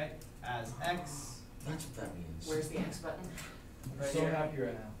to the right as x. That's what that means. Where's the x button? I'm Right so here. happy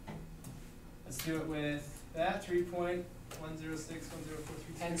right now. Let's do it with that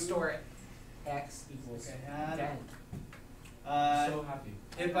 3.1061043. 10 store x equals Okay, add. 10. I'm so happy.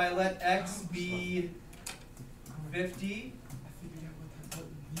 If I let x be 50, I figured out what that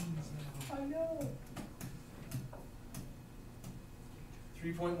button means now. I know.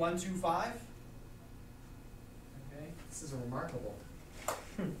 3.125. Okay. This is remarkable.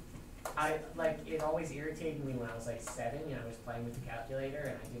 It always irritated me when I was like 7 and I was playing with the calculator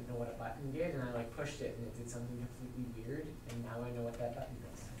and I didn't know what a button did and I like pushed it and it did something completely weird and now I know what that button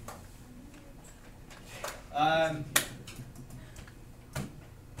does.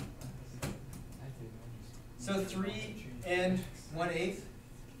 So 3 and 1/8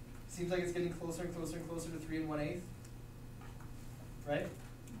 seems like it's getting closer and closer and closer to 3 and 1/8, right?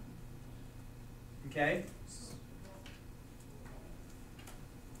 Okay.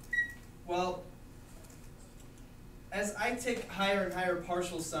 Well, as I take higher and higher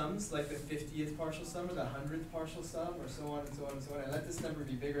partial sums, like the 50th partial sum or the 100th partial sum, or so on and so on and so on, I let this number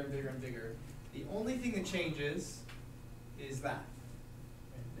be bigger and bigger and bigger. The only thing that changes is that,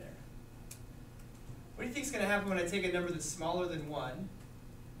 right there. What do you think is going to happen when I take a number that's smaller than 1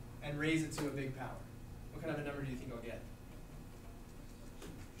 and raise it to a big power? What kind of a number do you think I'll get?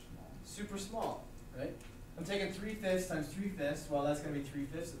 Super small, right? I'm taking 3/5 times 3/5. Well, that's going to be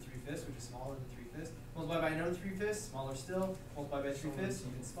 3/5 of 3/5, which is smaller than 3/5. Multiply by another 3/5, smaller still. Multiply by 3/5,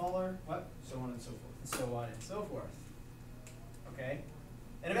 even smaller. What? So on and so forth. And so on and so forth. Okay?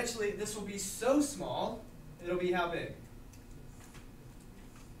 And eventually, this will be so small, it'll be how big?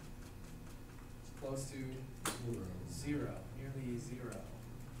 It's close to 0, nearly 0.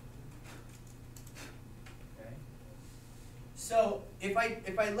 Okay? So if I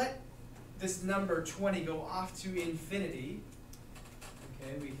let this number 20 go off to infinity,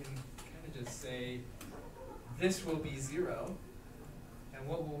 okay, we can kind of just say this will be 0, and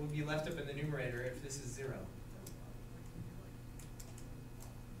what will be left up in the numerator if this is 0?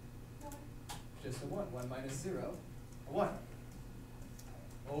 Just a 1. 1 minus 0, a 1.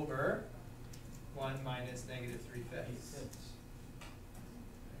 Over 1 minus negative 3/5.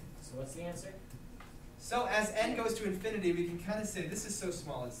 So what's the answer? So as n goes to infinity, we can kind of say this is so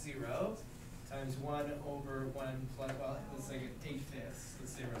small, it's 0 times 1 over 1 plus, well, let's say 8/5.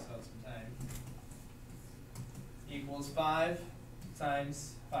 Let's save ourselves some time. Equals 5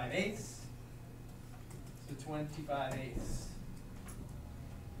 times 5/8. So 25/8.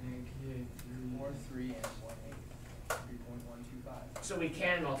 Or 3 and 1/8. 3.125. So we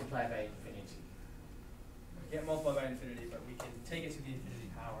can multiply by infinity. We can't multiply by infinity, but we can take it to the infinity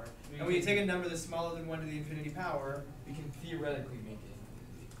power. And when you take a number that's smaller than 1 to the infinity power, We can theoretically make it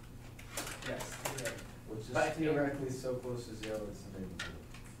infinity. yes, theoretically. Which is But theoretically so close to 0 it's the neighborhood.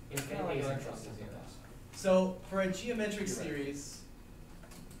 Infinity is electrons close to and 0. zeros. So for a geometric You're right. series,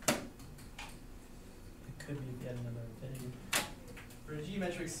 It could be the end number of infinity. for a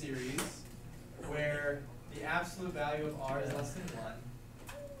geometric series where the absolute value of r is less than 1,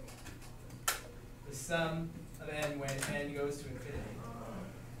 the sum of n when n goes to infinity,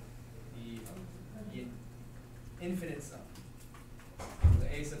 the infinite sum, the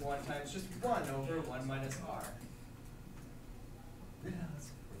a sub 1 times just 1 over 1 minus r. Yeah, that's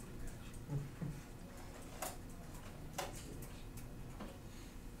a perfect reaction.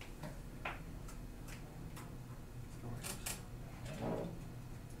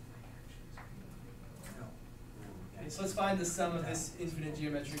 Okay, so let's find the sum of this infinite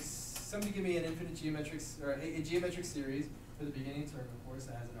geometric. Somebody give me an infinite geometric, or a geometric series for the beginning term, of course,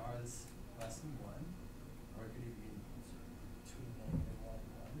 that has an r that's less than 1, or it could even be between -1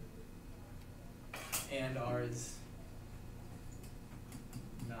 and 1, and r is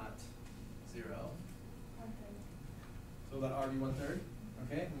not 0. So let r be 1/3.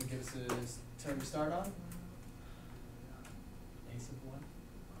 Okay, and we'll give us a term to start on. A sub 1.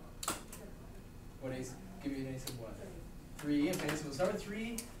 What a sub? Give me an a sub 1. 3. Okay, so we'll start with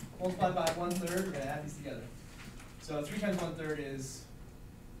 3 multiplied by 1/3. We're going to add these together. So 3 times 1/3 is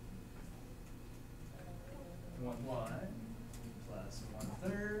 1 plus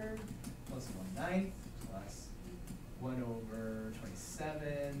 1/3 plus 1/9 plus 1 over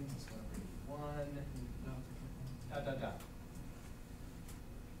 27 plus 1 over 81. Dot dot dot.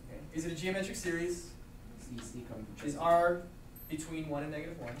 Okay. Is it a geometric series? Is r between 1 and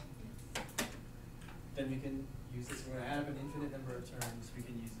 -1? Then we can use this. We're going to add up an infinite number of terms. We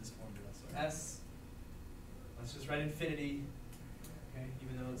can use this formula. So s, let's just write infinity, okay,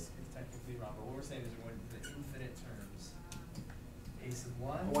 even though it's technically wrong. But what we're saying is we're going to the infinite terms. A sub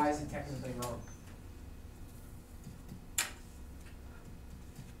 1. Why is it technically wrong?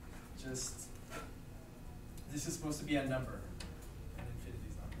 Just, this is supposed to be a number, and infinity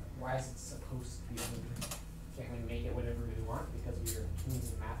is not a number. Why is it supposed to be a number? Can't we make it whatever we want because we're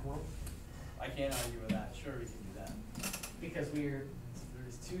kings of math world? I can't argue with that. Sure, we can do that. Because we're So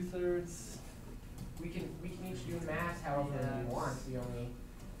there's 2/3. we can each do math however we want. We only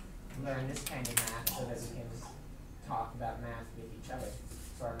learn this kind of math so that we can talk about math with each other.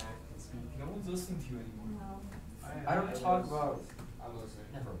 so our Mac can speak. No one's listening to you anymore. No. I don't talk about, I'm listening.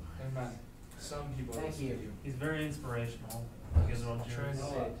 Never mind. never mind, some people Thank listen you. to you. He's very inspirational. You guys are all I'm trying to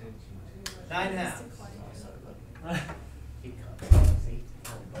jealous. pay attention to. 9 halves.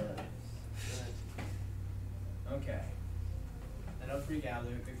 Okay. And don't freak out.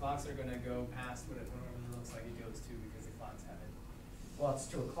 The clocks are going to go past whatever it looks like it goes to because the clocks haven't Well, it's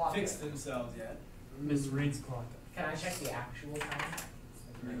 2 o'clock. fixed themselves yet. Miss Reed's clock. Can I check the actual time?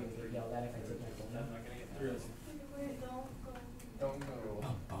 I'm gonna get yelled at if I take my phone I'm out. not going to get through it. Wait, don't go. Don't go.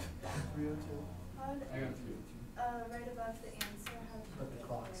 302. How I got 302. right above the answer, how do you Put the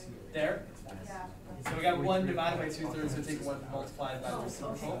clocks here. There? It's fast. Yeah. So we got 1 divided by 2/3, so take 1 multiplied by the Oh,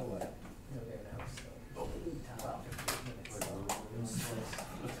 reciprocal. okay. You're there now, so. Well, 15 minutes.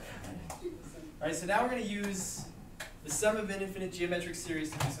 Alright, so now we're going to use the sum of an infinite geometric series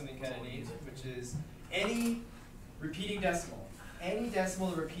to do something kind of neat, which is any repeating decimal. Any decimal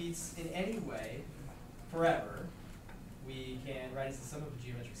that repeats in any way forever, we can write as the sum of a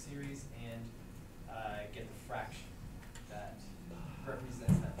geometric series and get the fraction that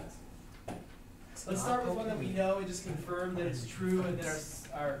represents that decimal. Let's start with one that we know and just confirm that it's true and that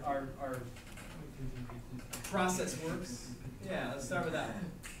our process works. Yeah, let's start with that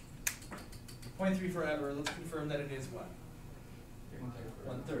one. 0.3 forever, let's confirm that it is what?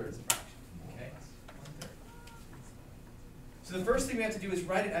 1/3 is a fraction. Okay? 1/3. So the first thing we have to do is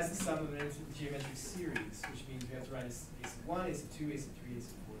write it as the sum of an infinite geometric series, which means we have to write a sub 1, a sub 2, a sub 3, a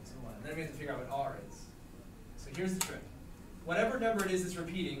sub 4, and so on. And then we have to figure out what R is. So here's the trick. Whatever number it is that's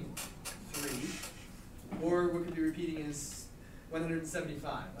repeating, 3, or what could be repeating is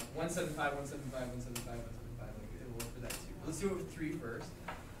 175. Like 175, 175, 175, 175. Like it'll work for that too. Let's do it with 3 first.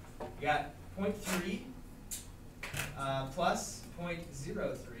 We got 0.3 plus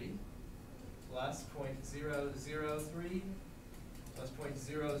 0.03 plus 0.003 plus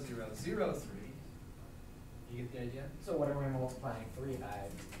 0.0003. You get the idea? So what am I multiplying 3 by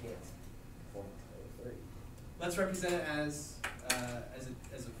to get 0.03? Let's represent it as a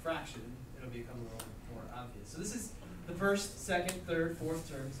fraction. It'll become a little more obvious. So this is the first, second, third, fourth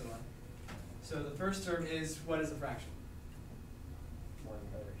term, so on. So the first term is, what is a fraction?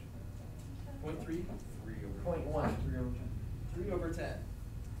 1/3. 0.3? 3 over 0.1. 3 over 10. 3 over 10.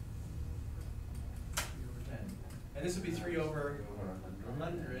 And this would be 3 over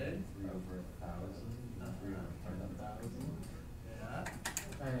 100. 3 over 1,000. 3 over 10,000. Yeah.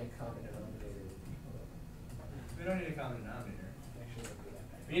 I make common denominator. We don't need a common denominator. Actually, it'll be that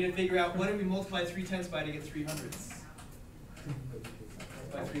We need to figure out what did we multiply 3/10 by to get 3/100ths.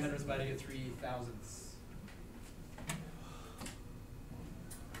 Multiply 3/100ths by to get 3,000ths.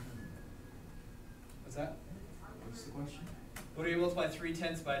 What's that? What's the question? What do we multiply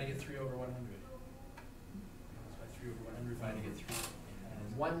 3/10 by to get 3 over 100? Multiply 3 over 100 by to get 3.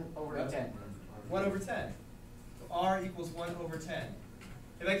 1 over 10. 1 over 10. So R equals 1 over 10.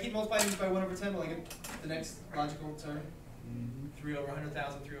 If I keep multiplying these by 1 over 10, will I get the next logical term? 3 over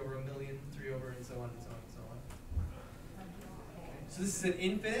 100,000, 3 over a million, 3 over and so on and so on and so on. So this is an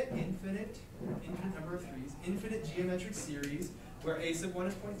infinite number of 3's, infinite geometric series where a sub 1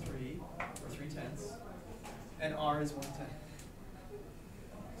 is 0.3, or 3/10, and R is 1/10.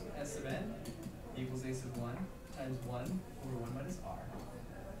 So S sub n equals a sub 1 times 1 over 1 minus R.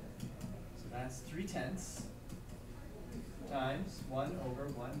 So that's 3/10 times 1 over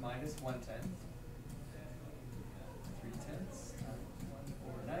 1 minus 1/10. 3/10 times 1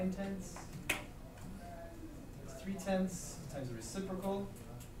 over 9/10. That's 3/10 times the reciprocal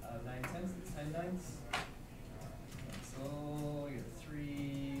of 9/10, that's 10/9. So we get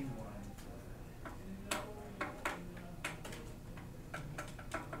 3, 1.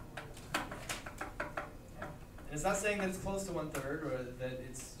 And it's not saying that it's close to 1/3 or that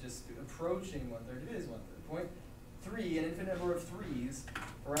it's just approaching 1/3. It is 1/3. 0.3, an infinite number of 3's,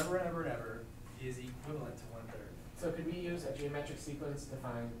 forever and ever and ever, is equivalent to 1/3. So could we use a geometric sequence to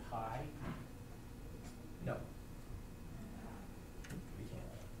find pi? No. We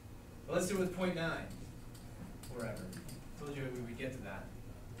can't. But let's do it with 0.9. Forever. Told you we would get to that.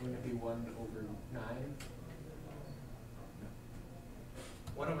 Wouldn't it be 1 over 9?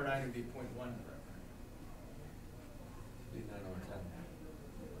 1 over 9 would be 0.1 forever. Be 9 over 10.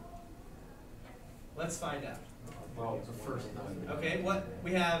 Let's find out. Well, it's the first 9. Okay, what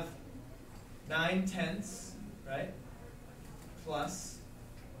we have 9/10, right? Plus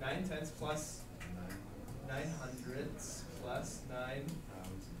 9/10 plus 900ths plus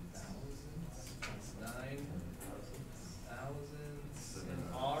 9,000ths plus 9,000ths, and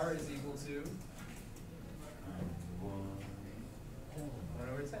R is equal to 1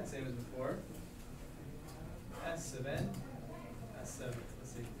 over 10, same as before. S sub n, S sub,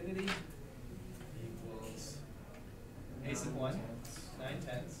 let's say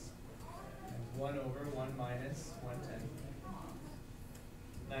 1 over 1 minus 1/10.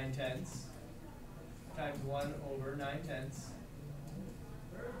 9/10 times 1 over 9/10.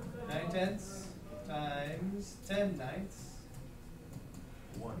 9/10 times 10/9.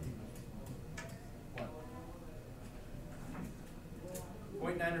 1. 1.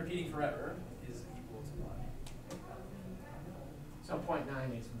 0.9 repeating forever is equal to 1. So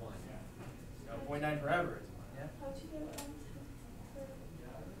 0.9 is 1. No, 0.9 forever is 1, yeah? How'd you get 1/10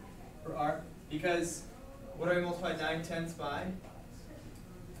 For R, because what do I multiply 9/10 by?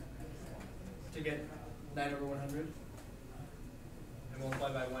 To get 9 over 100? I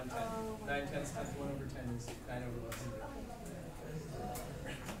multiply by 1/10. Oh, 9/10 times 1 over 10 is 9 over 100.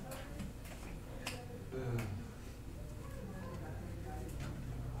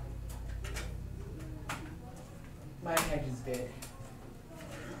 My head is dead.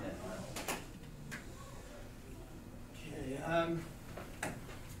 Okay,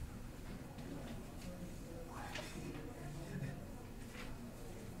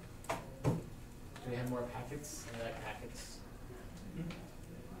 Do we have more packets? I like packets. Do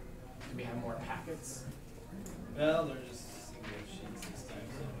we have more packets? well, they're just single sheets this time,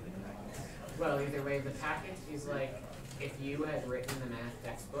 so they practice. Well, either way, the packet is like if you had written the math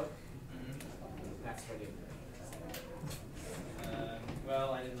textbook, that's what it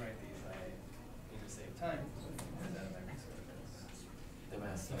Well, I didn't write these. I need to save time. The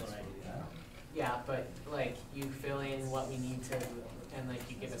math Similar textbook. idea. Yeah, but like you fill in what we need to, and like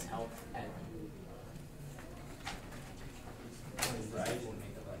you give us help and. Right.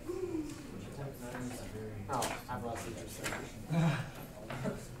 Oh, I've lost interest.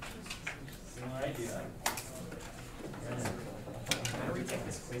 Similar idea. How do we take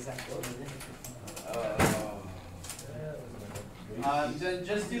this quiz after? Then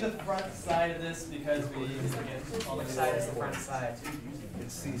just do the front side of this because we need to get all the Which side is the front side?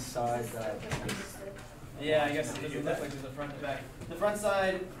 It's the side that. Yeah, I guess it doesn't look like there's a front and back. The front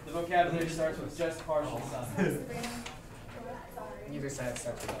side, the vocabulary starts with just partial sums. Either side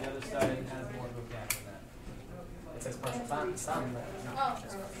starts with The other side has more vocab than that. It says partial sum, but no. Oh.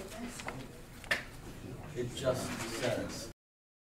 It just says